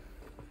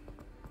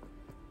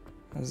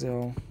 Az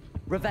jó.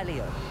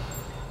 Revelio.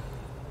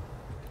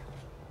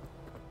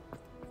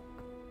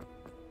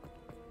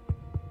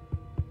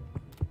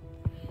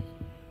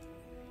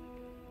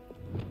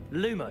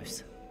 Lumos.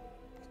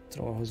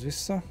 Trollhoz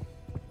vissza.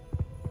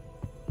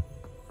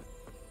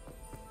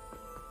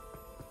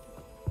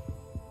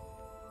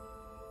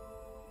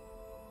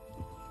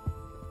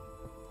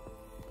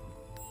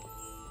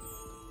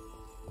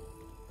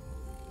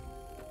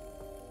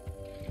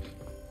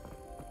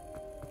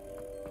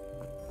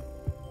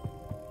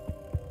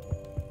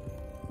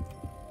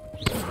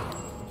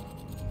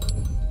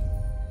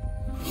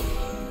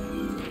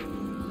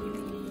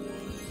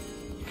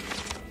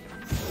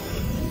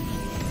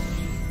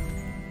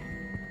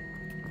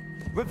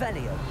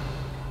 Revelio.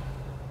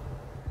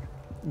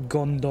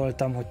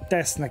 Gondoltam, hogy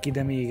tesznek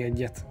ide még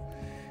egyet.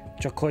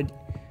 Csak hogy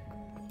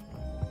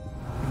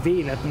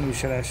véletlenül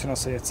se lehessen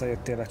az, hogy egyszer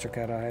jöttél le csak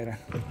erre a helyre.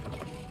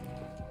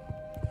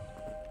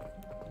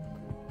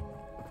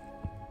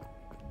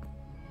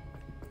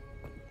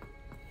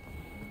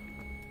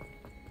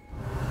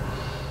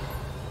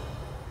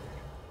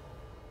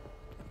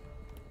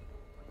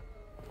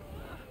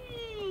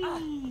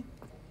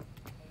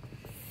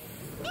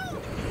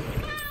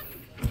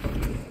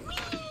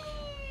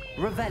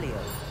 Revelio.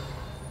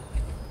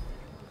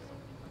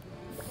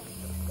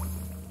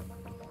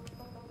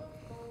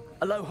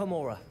 Aloha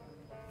Mora.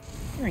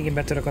 Megint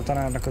betörök a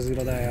tanárnak az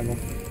irodájába.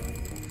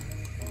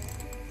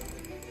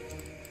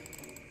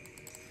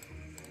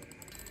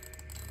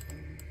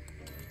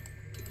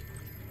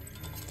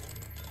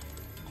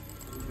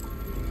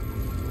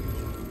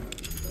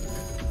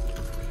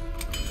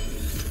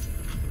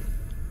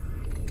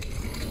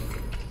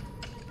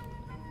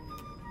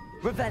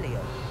 Revelio.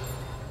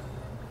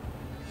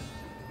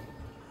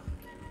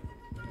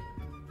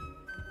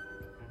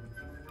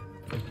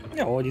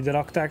 Jó, hogy ide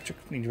rakták,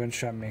 csak nincs benne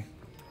semmi.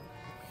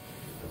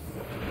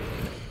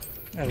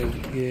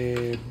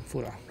 Eléggé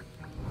fura.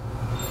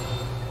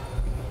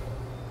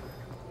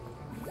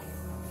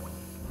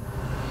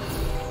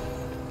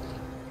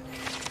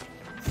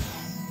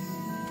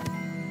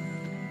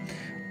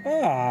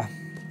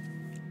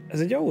 Ez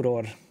egy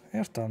auror,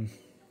 értem.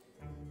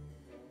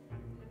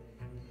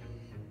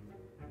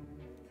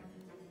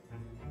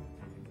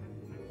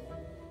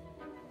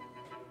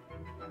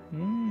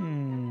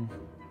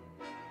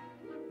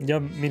 Ugye a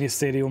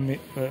minisztérium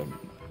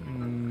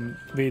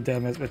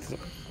védelmez,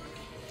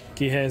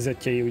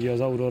 kihelyezettjei ugye az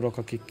aurorok,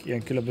 akik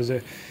ilyen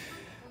különböző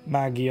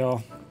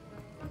mágiával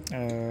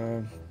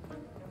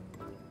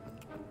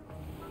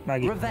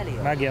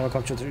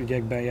kapcsolatos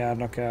ügyekben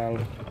járnak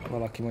el.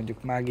 Valaki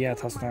mondjuk mágiát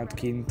használt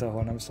kint,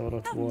 ahol nem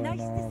szabadott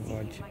volna,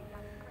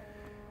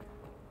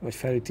 vagy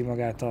felüti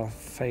magát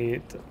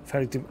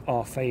felüti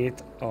a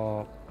fejét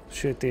a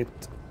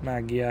sötét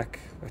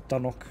mágiák, vagy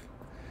tanok.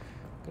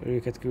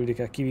 Őket küldik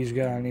el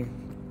kivizsgálni.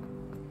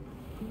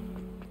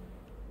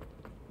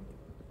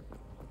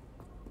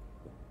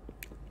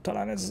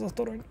 Talán ez az a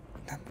torony.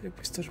 Nem vagyok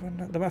biztos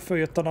benne, de már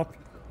följött a nap.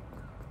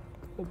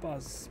 Ó,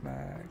 bazd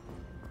meg.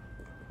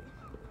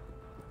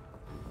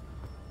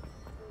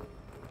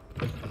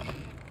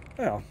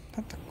 Ja,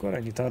 hát akkor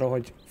ennyit arról,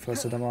 hogy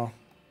felszedem a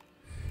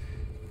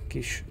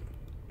kis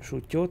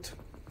sutyót.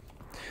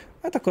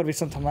 Hát akkor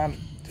viszont, ha már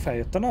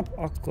feljött a nap,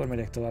 akkor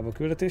megyek tovább a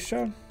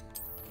küldetéssel.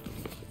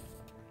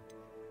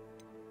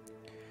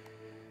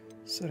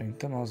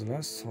 Szerintem az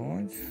lesz,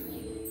 hogy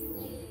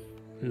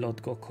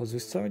Logdokhoz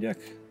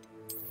visszamegyek.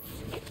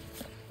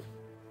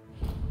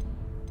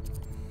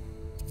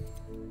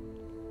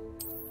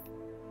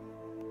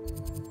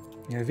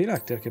 A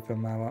világtérképen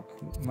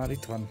már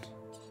itt van.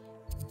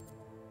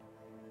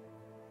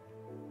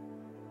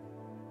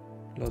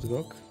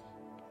 Logdok.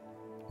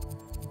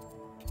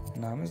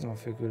 Nem, ez nem a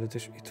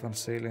főküldetés, itt van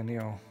szélén,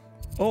 jó.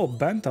 Ó,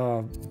 bent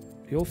a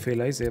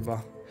jóféle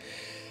izéba.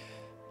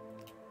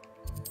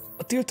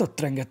 A tiltott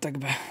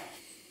rengetegbe.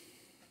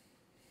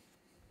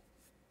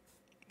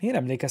 Én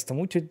emlékeztem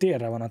úgy, hogy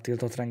délre van a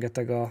tiltott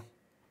rengeteg a...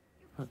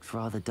 Looks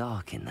rather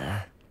dark in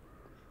there.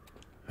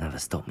 Never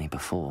stopped me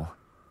before.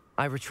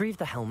 I retrieved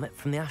the helmet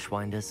from the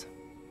Ashwinders.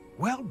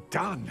 Well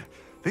done!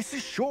 This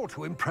is sure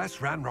to impress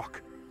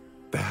Ranrock.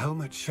 The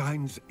helmet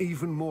shines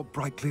even more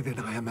brightly than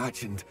I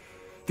imagined.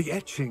 The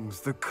etchings,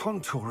 the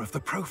contour of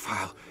the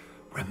profile,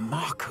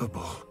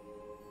 remarkable.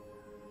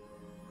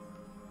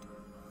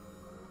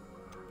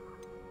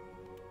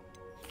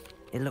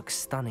 It looks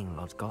stunning,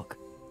 Logdok.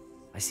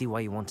 I see why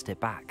you wanted it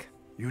back.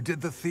 You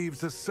did the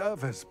thieves a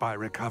service by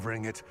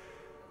recovering it.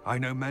 I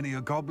know many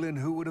a goblin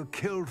who would have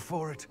killed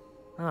for it.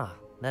 Ah,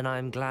 then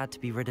I'm glad to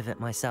be rid of it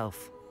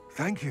myself.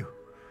 Thank you.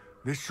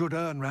 This should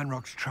earn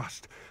Ranrock's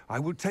trust. I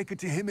will take it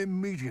to him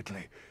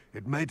immediately.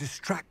 It may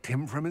distract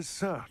him from his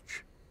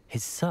search.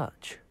 His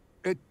search?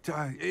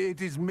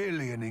 It is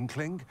merely an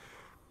inkling.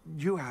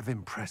 You have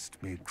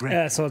impressed me greatly.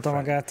 Elszólta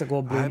magát a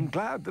goblin. I'm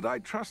glad that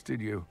I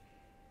trusted you.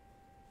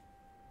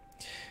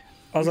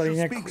 Az a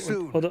lényeg,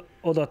 hogy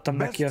odaadtam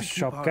neki a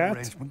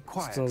sapkát,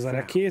 azt az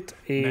erekét,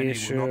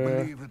 és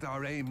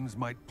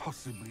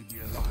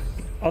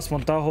azt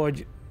mondta,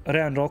 hogy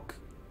Ranrocknak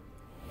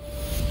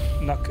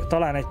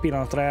talán egy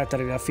pillanatra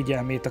eltereli a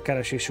figyelmét a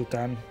keresésről.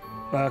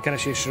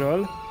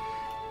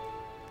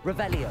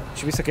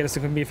 És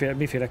visszakérdeztük, hogy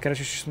miféle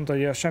keresés, és mondta,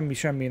 hogy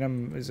semmi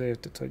nem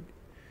ezért, hogy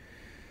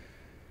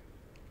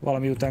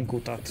valami után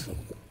kutat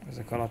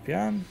ezek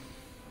alapján.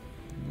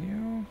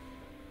 Jó.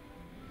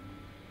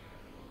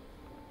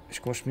 És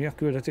most mi a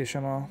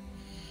küldetésem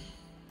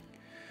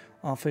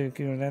a fő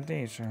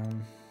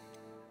küldetésem?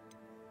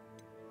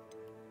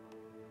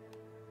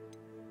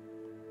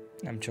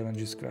 Nem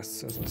challenges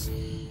quests, ez az.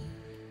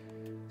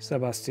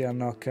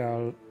 Sebastiannal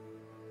kell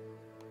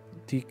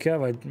Dike,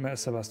 vagy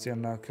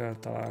Sebastiannal kell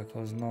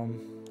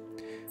találkoznom.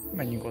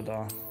 Menjünk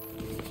oda.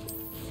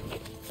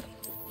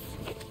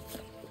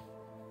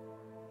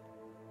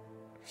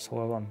 Ez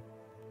hol van?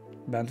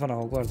 Bent van a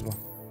Hogwartsban?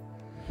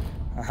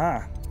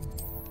 Aha!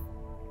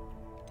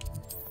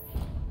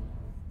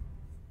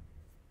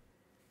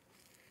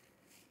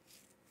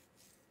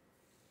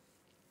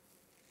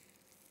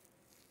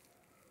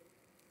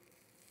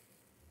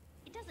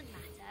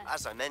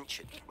 As I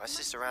mentioned, my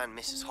sister Anne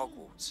misses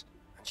Hogwarts,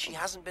 and she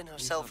hasn't been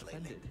herself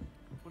lately.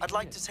 I'd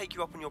like to take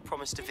you up on your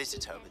promise to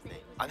visit her with me.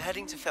 I'm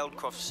heading to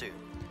Feldcroft soon,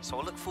 so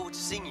I'll look forward to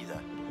seeing you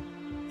there.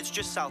 It's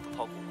just south of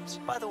Hogwarts.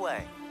 By the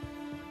way,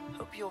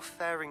 hope you're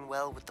faring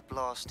well with the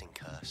blasting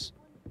curse.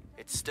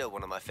 It's still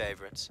one of my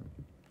favorites.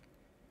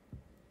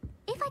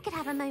 If I could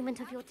have a moment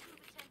of your time.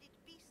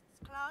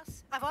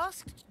 Class, I've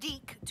asked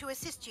Deke to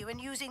assist you in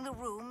using the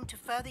room to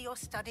further your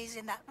studies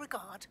in that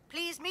regard.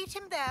 Please meet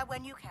him there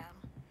when you can.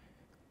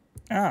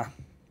 Ah,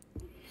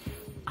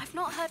 I've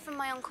not heard from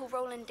my Uncle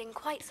Roland in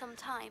quite some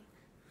time.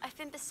 I've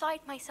been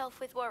beside myself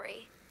with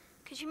worry.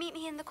 Could you meet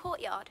me in the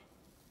courtyard?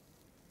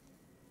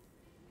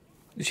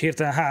 és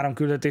hirtelen 3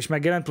 küldetés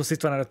megjelent, plusz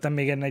itt van előttem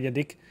még egy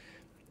negyedik.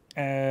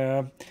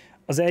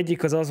 Az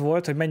egyik az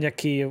volt, hogy menjek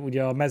ki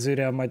ugye a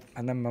mezőre, majd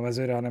hát nem a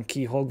mezőre, hanem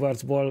ki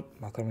Hogwartsból,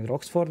 akár még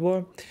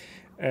Roxfordból,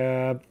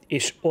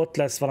 és ott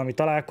lesz valami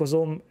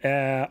találkozóm.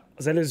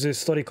 Az előző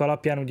sztorik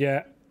alapján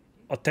ugye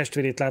a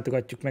testvérét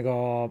látogatjuk meg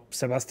a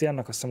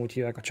Sebastiannak, azt hiszem úgy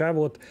hívják a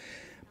csávót.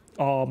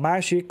 A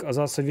másik az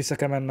az, hogy vissza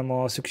kell mennem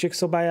a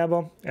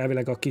szükségszobájába,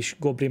 elvileg a kis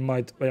goblin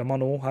majd, vagy a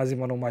manó, házi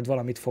manó majd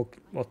valamit fog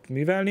ott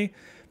művelni.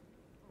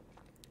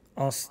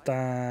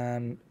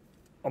 Aztán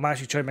a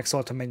másik csaj meg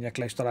szólt, hogy menjek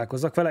le és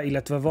találkozzak vele,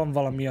 illetve van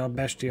valami a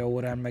bestia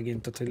órán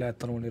megint, ott, hogy lehet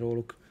tanulni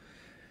róluk.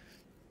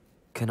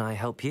 Can I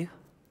help you?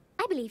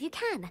 I believe you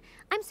can.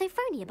 I'm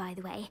Sophronia,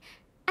 by the way,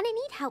 and I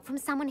need help from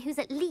someone who's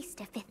at least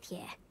a 5th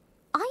year.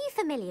 Are you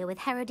familiar with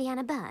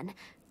Herodiana Byrne?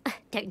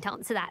 Don't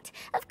answer that.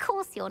 Of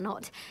course you're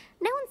not.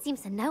 No one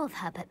seems to know of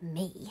her but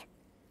me.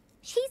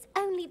 She's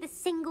only the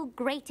single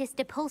greatest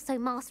Depulso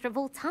master of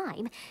all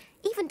time,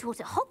 even taught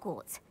at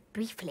Hogwarts,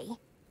 briefly.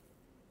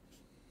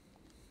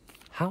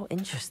 How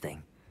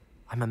interesting.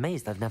 I'm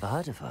amazed I've never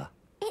heard of her.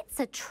 It's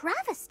a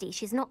travesty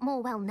she's not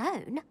more well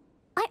known.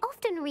 I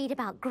often read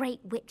about great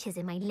witches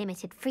in my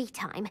limited free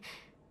time.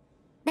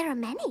 There are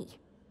many.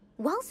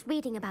 Whilst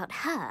reading about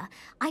her,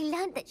 I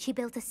learned that she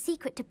built a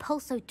secret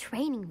Depulso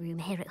training room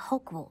here at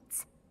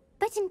Hogwarts.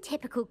 But in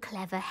typical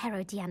clever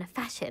Herodiana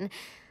fashion,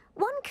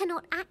 one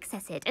cannot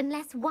access it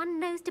unless one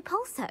knows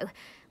Depulso,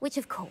 which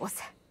of course,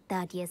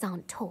 3rd years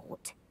aren't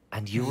taught.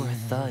 And you're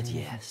a 3rd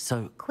year,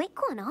 so... Quick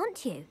one,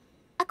 aren't you?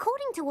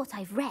 According to what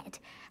I've read,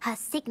 her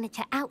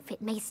signature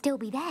outfit may still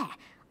be there.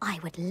 I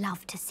would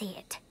love to see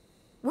it.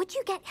 Would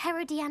you get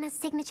Herodiana's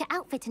signature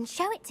outfit and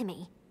show it to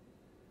me?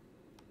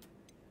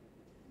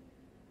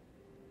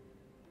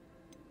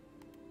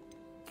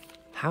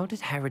 How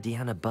did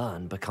Herodiana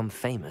Byrne become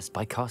famous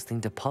by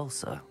casting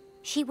Depulso?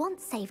 She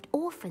once saved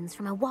orphans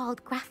from a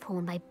wild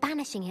Grafhorn by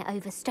banishing it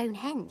over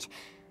Stonehenge.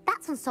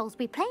 That's on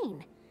Salisbury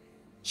Plain.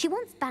 She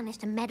once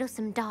banished a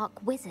meddlesome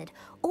dark wizard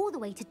all the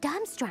way to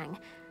Durmstrang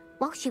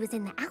while she was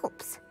in the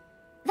Alps.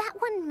 That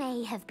one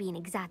may have been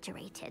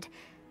exaggerated,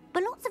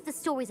 but lots of the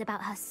stories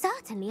about her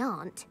certainly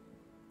aren't.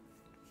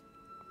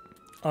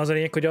 Az a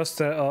lényeg, hogy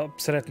azt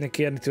szeretnék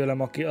kérni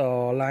tőlem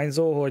a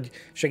lányzó, hogy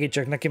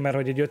segítsek neki, mert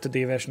hogy egy 5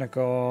 évesnek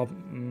a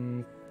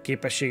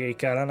képességei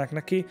kellenek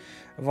neki.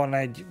 Van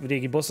egy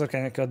régi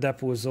boszorkány, aki a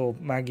Depulso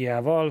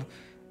mágiával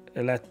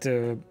lett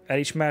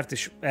elismert,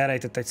 és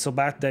elrejtett egy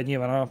szobát, de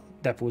nyilván a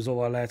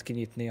Depulsoval lehet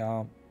kinyitni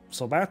a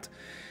szobát.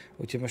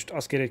 Úgyhogy most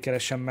azt kéri, hogy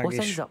keressem meg,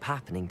 és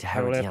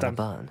jól értem.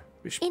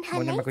 És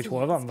mondjam meg, hogy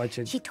hol van, vagy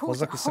hogy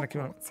hozzak vissza neki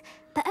valamit.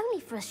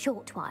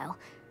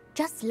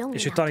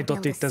 És ő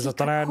tanított itt ez a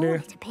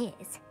tanárnő.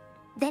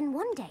 Then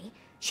one day,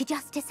 she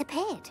just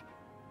disappeared.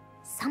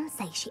 Some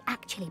say she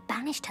actually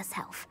banished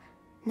herself.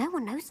 No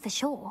one knows for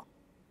sure.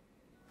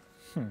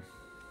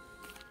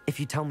 If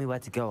you tell me where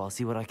to go, I'll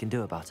see what I can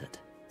do about it.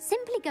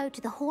 Simply go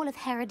to the Hall of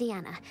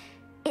Herodiana.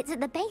 It's at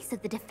the base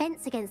of the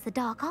Defense Against the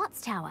Dark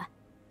Arts Tower.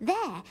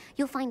 There,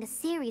 you'll find a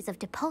series of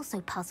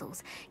Depulso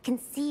puzzles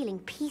concealing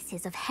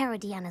pieces of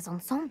Herodiana's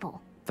ensemble.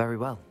 Very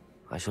well.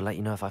 I shall let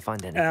you know if I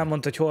find anything.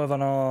 Elmondta, hogy hol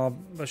van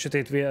a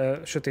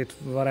sötét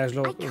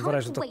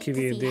varázslatok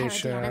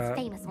kivédés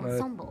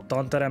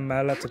tanterem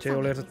mellett, hogyha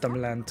jól értettem,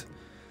 lent.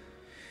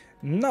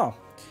 Na!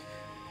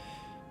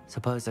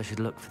 Suppose I should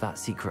look for that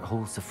secret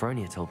hall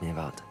Sophronia told me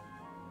about.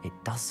 It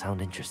does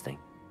sound interesting.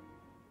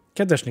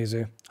 Kedves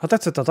néző, ha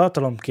tetszett a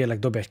tartalom, kérlek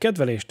dobj egy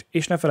kedvelést,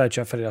 és ne felejts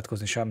el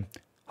feliratkozni sem.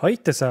 Ha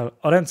így teszel,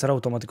 a rendszer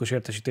automatikus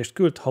értesítést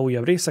küld, ha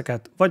újabb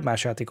részeket vagy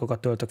más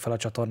játékokat töltök fel a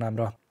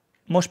csatornámra.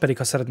 Most pedig,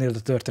 ha szeretnéd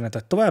a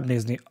történetet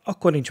továbbnézni,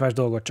 akkor nincs más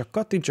dolgot, csak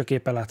kattints a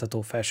képen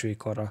látható felső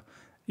ikonra.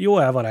 Jó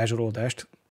elvarázsolódást!